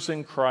believers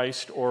in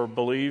Christ or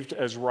believed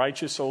as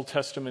righteous Old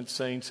Testament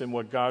saints in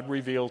what God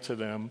revealed to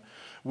them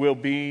will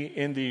be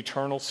in the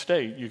eternal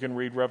state. You can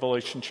read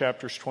Revelation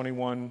chapters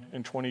 21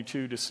 and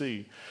 22 to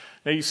see.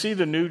 Now you see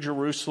the New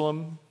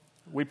Jerusalem.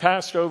 We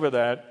passed over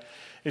that.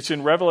 It's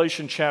in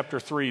Revelation chapter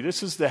 3.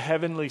 This is the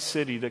heavenly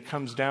city that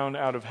comes down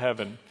out of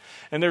heaven.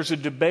 And there's a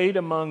debate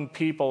among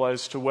people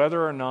as to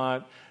whether or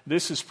not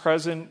this is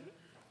present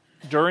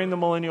during the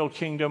millennial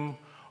kingdom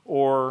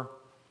or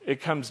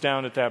it comes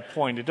down at that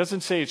point. It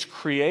doesn't say it's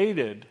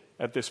created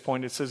at this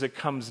point. It says it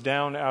comes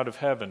down out of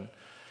heaven.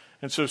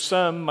 And so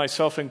some,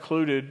 myself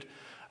included,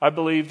 I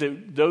believe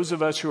that those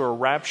of us who are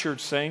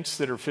raptured saints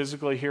that are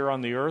physically here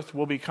on the earth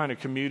will be kind of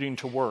commuting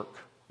to work,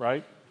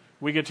 right?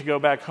 We get to go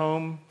back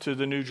home to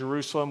the New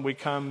Jerusalem. We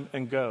come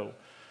and go.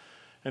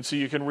 And so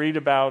you can read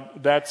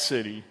about that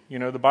city. You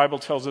know, the Bible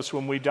tells us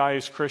when we die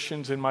as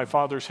Christians, in my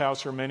Father's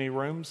house are many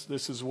rooms.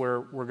 This is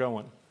where we're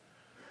going.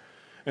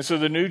 And so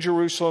the New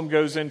Jerusalem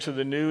goes into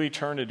the new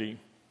eternity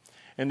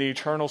and the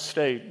eternal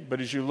state.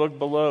 But as you look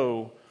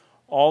below,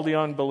 all the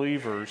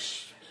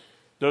unbelievers,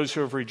 those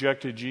who have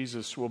rejected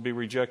Jesus, will be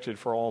rejected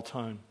for all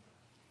time.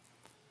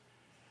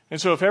 And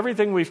so if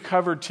everything we've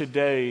covered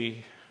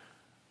today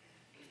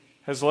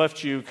has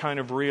left you kind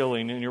of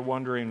reeling and you're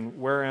wondering,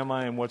 where am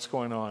I and what's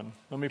going on?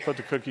 Let me put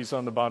the cookies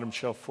on the bottom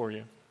shelf for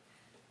you.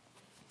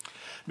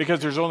 Because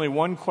there's only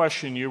one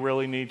question you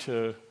really need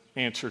to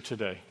answer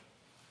today.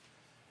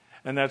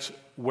 And that's,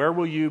 where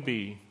will you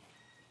be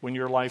when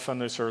your life on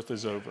this earth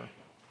is over?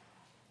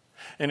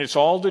 And it's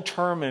all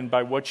determined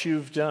by what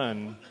you've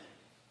done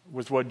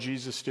with what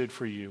Jesus did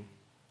for you.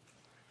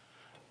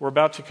 We're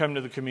about to come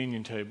to the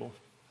communion table.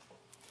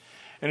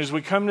 And as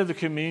we come to the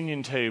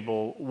communion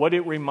table, what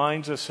it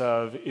reminds us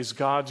of is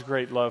God's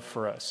great love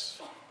for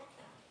us.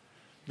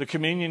 The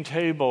communion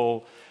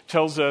table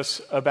tells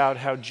us about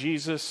how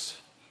Jesus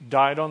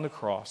died on the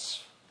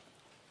cross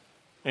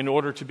in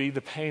order to be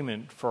the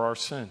payment for our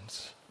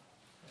sins.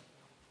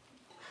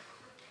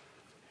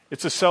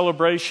 It's a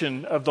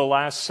celebration of the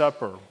Last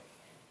Supper.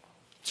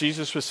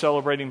 Jesus was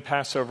celebrating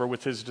Passover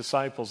with his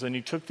disciples, and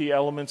he took the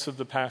elements of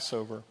the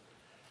Passover.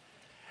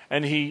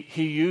 And he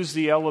used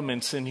the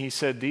elements, and he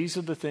said, these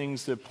are the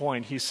things that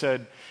point. He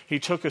said, he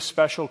took a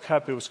special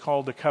cup. It was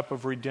called the cup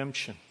of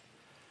redemption.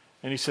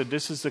 And he said,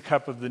 this is the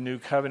cup of the new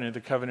covenant,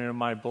 the covenant of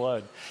my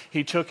blood.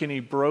 He took and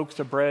he broke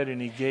the bread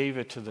and he gave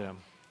it to them.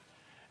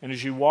 And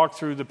as you walk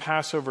through the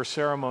Passover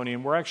ceremony,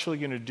 and we're actually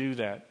going to do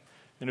that.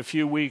 In a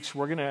few weeks,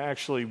 we're going to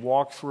actually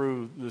walk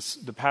through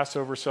the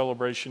Passover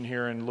celebration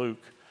here in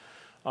Luke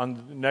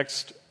on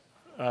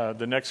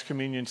the next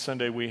Communion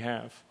Sunday we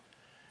have.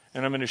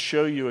 And I'm going to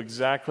show you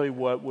exactly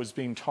what was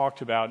being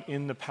talked about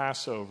in the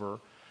Passover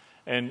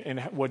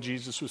and what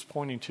Jesus was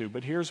pointing to.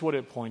 But here's what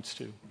it points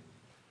to.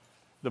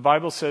 The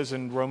Bible says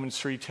in Romans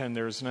 3:10,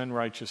 there is none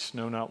righteous,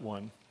 no, not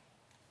one.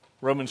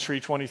 Romans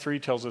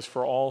 3:23 tells us,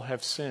 for all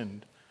have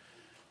sinned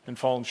and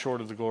fallen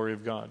short of the glory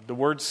of God. The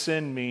word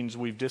sin means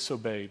we've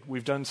disobeyed.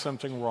 We've done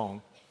something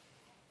wrong.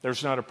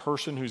 There's not a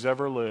person who's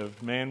ever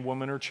lived, man,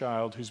 woman, or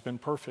child, who's been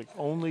perfect.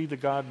 Only the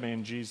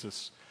God-man,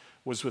 Jesus,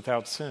 was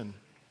without sin.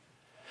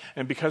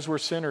 And because we're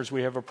sinners,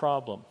 we have a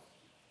problem.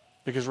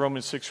 Because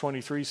Romans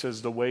 6:23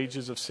 says the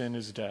wages of sin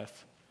is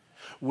death.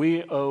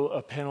 We owe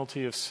a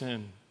penalty of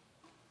sin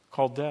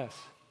called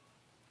death.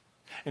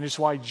 And it's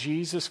why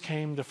Jesus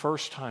came the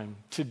first time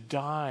to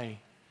die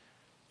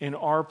in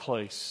our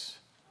place,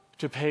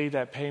 to pay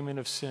that payment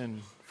of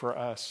sin for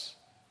us.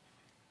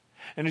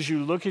 And as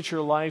you look at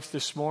your life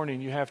this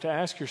morning, you have to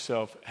ask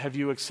yourself, have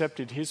you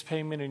accepted his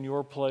payment in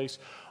your place,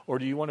 or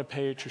do you want to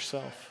pay it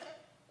yourself?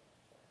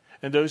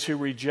 And those who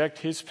reject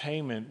his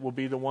payment will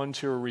be the ones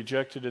who are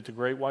rejected at the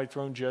great white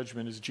throne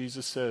judgment. As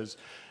Jesus says,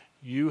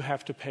 you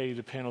have to pay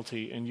the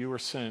penalty and you are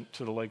sent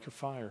to the lake of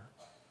fire.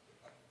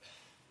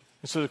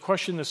 And so the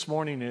question this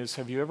morning is,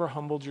 have you ever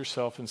humbled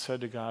yourself and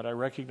said to God, I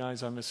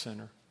recognize I'm a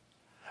sinner.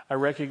 I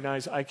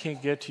recognize I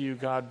can't get to you,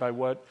 God, by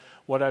what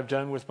I've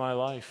done with my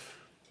life.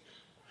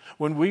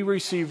 When we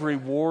receive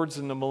rewards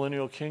in the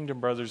millennial kingdom,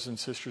 brothers and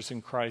sisters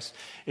in Christ,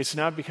 it's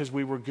not because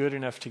we were good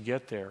enough to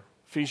get there.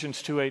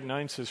 Ephesians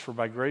 2:8-9 says, "For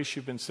by grace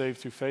you've been saved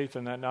through faith,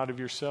 and that not of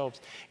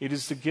yourselves. It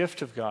is the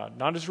gift of God,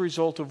 not as a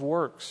result of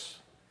works,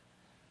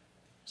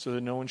 so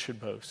that no one should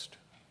boast."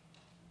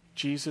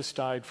 Jesus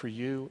died for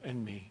you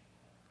and me.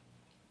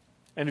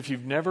 And if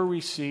you've never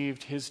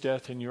received his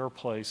death in your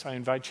place, I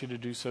invite you to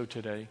do so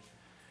today.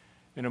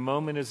 In a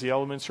moment, as the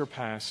elements are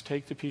passed,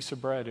 take the piece of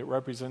bread. It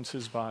represents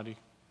his body.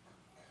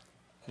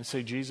 And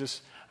say,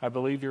 "Jesus, I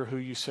believe you're who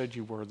you said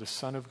you were, the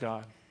Son of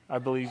God. I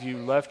believe you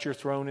left your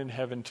throne in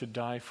heaven to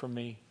die for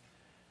me.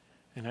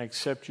 And I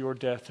accept your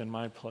death in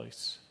my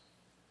place."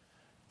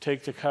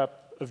 Take the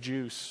cup of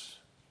juice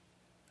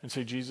and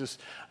say, "Jesus,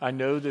 I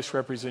know this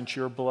represents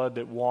your blood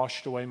that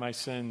washed away my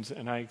sins,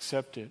 and I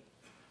accept it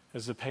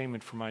as the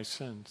payment for my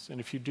sins." And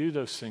if you do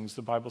those things,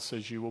 the Bible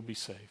says you will be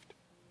saved.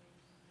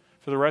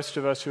 For the rest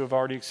of us who have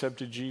already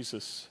accepted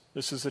Jesus,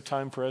 this is a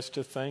time for us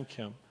to thank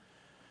him.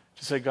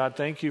 To say, "God,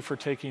 thank you for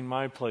taking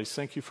my place.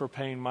 Thank you for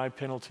paying my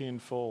penalty in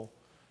full."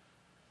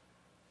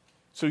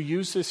 So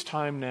use this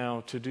time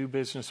now to do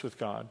business with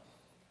God.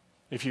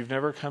 If you've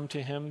never come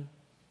to him,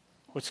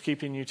 what's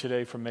keeping you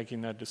today from making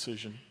that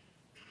decision?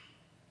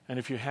 And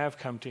if you have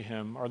come to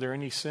him, are there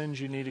any sins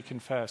you need to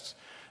confess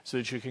so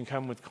that you can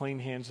come with clean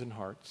hands and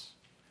hearts?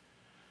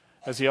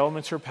 As the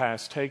elements are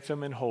passed, take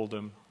them and hold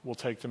them. We'll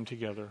take them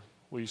together.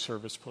 Will you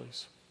serve us,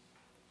 please?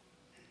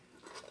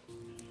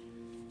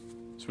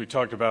 So we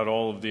talked about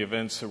all of the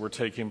events that were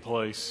taking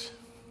place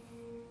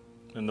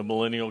and the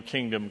millennial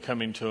kingdom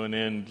coming to an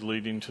end,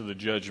 leading to the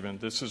judgment.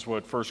 This is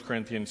what 1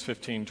 Corinthians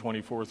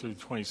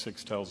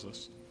 15:24-26 tells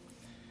us.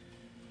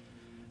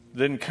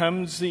 "Then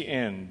comes the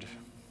end,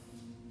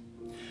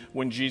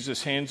 when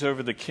Jesus hands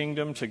over the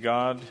kingdom to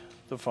God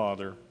the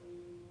Father,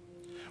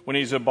 when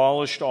he's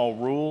abolished all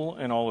rule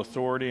and all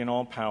authority and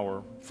all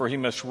power, for he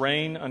must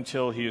reign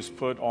until he has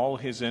put all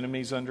his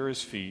enemies under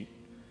his feet.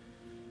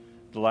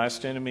 The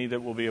last enemy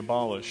that will be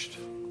abolished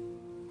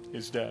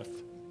is death."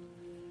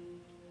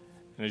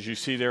 And as you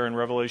see there in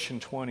Revelation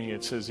 20,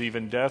 it says,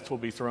 "Even death will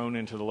be thrown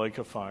into the lake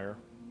of fire."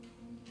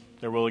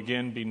 There will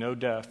again be no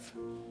death,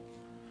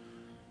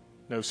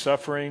 no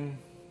suffering,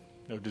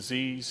 no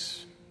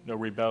disease, no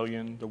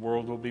rebellion. The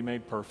world will be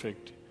made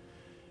perfect,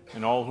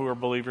 and all who are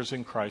believers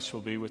in Christ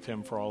will be with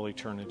him for all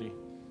eternity.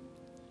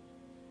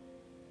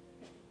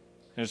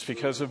 And it's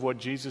because of what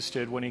Jesus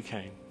did when he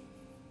came.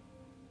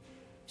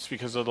 It's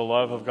because of the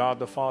love of God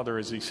the Father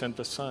as he sent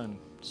the Son.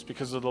 It's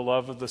because of the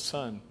love of the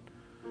Son,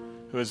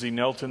 who as he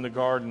knelt in the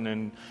garden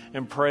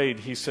and prayed,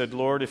 he said,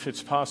 "Lord, if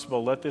it's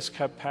possible, let this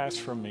cup pass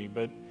from me."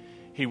 But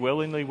he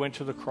willingly went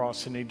to the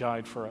cross and he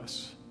died for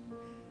us.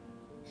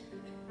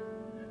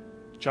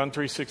 John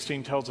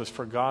 3:16 tells us,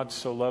 "For God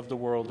so loved the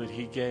world that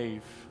he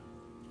gave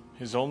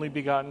his only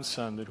begotten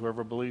Son, that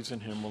whoever believes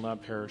in him will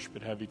not perish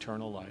but have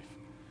eternal life."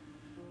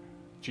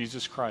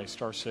 Jesus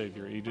Christ, our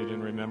Savior, eat it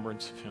in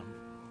remembrance of him.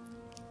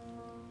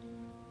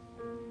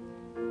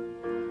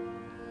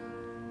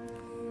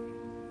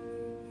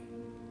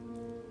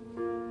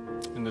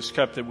 In this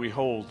cup that we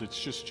hold,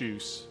 it's just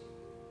juice.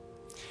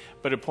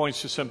 But it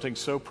points to something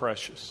so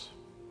precious.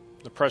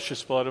 The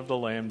precious blood of the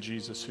Lamb,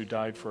 Jesus, who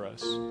died for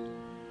us.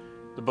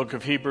 The book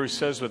of Hebrews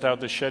says, "Without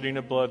the shedding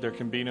of blood, there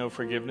can be no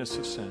forgiveness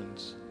of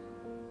sins."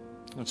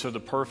 And so the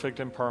perfect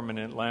and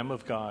permanent Lamb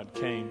of God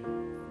came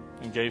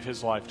and gave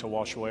his life to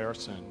wash away our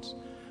sins.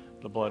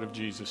 The blood of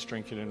Jesus,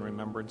 drink it in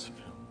remembrance of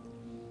him.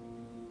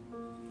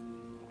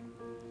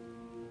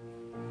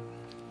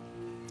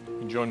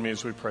 And join me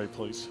as we pray,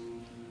 please.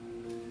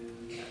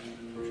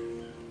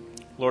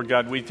 Lord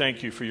God, we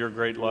thank you for your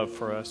great love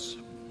for us.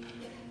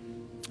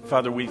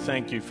 Father, we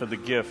thank you for the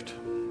gift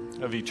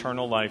of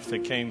eternal life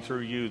that came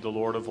through you, the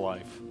Lord of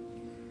life.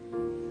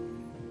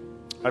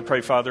 I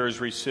pray, Father, as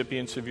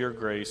recipients of your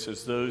grace,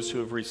 as those who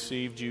have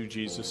received you,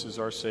 Jesus, as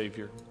our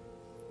Savior,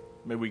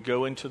 may we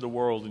go into the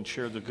world and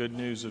share the good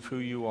news of who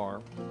you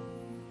are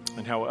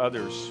and how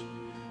others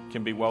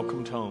can be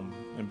welcomed home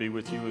and be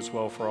with you as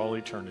well for all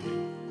eternity.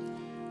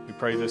 We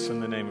pray this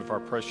in the name of our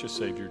precious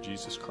Savior,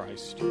 Jesus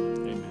Christ.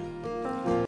 Amen.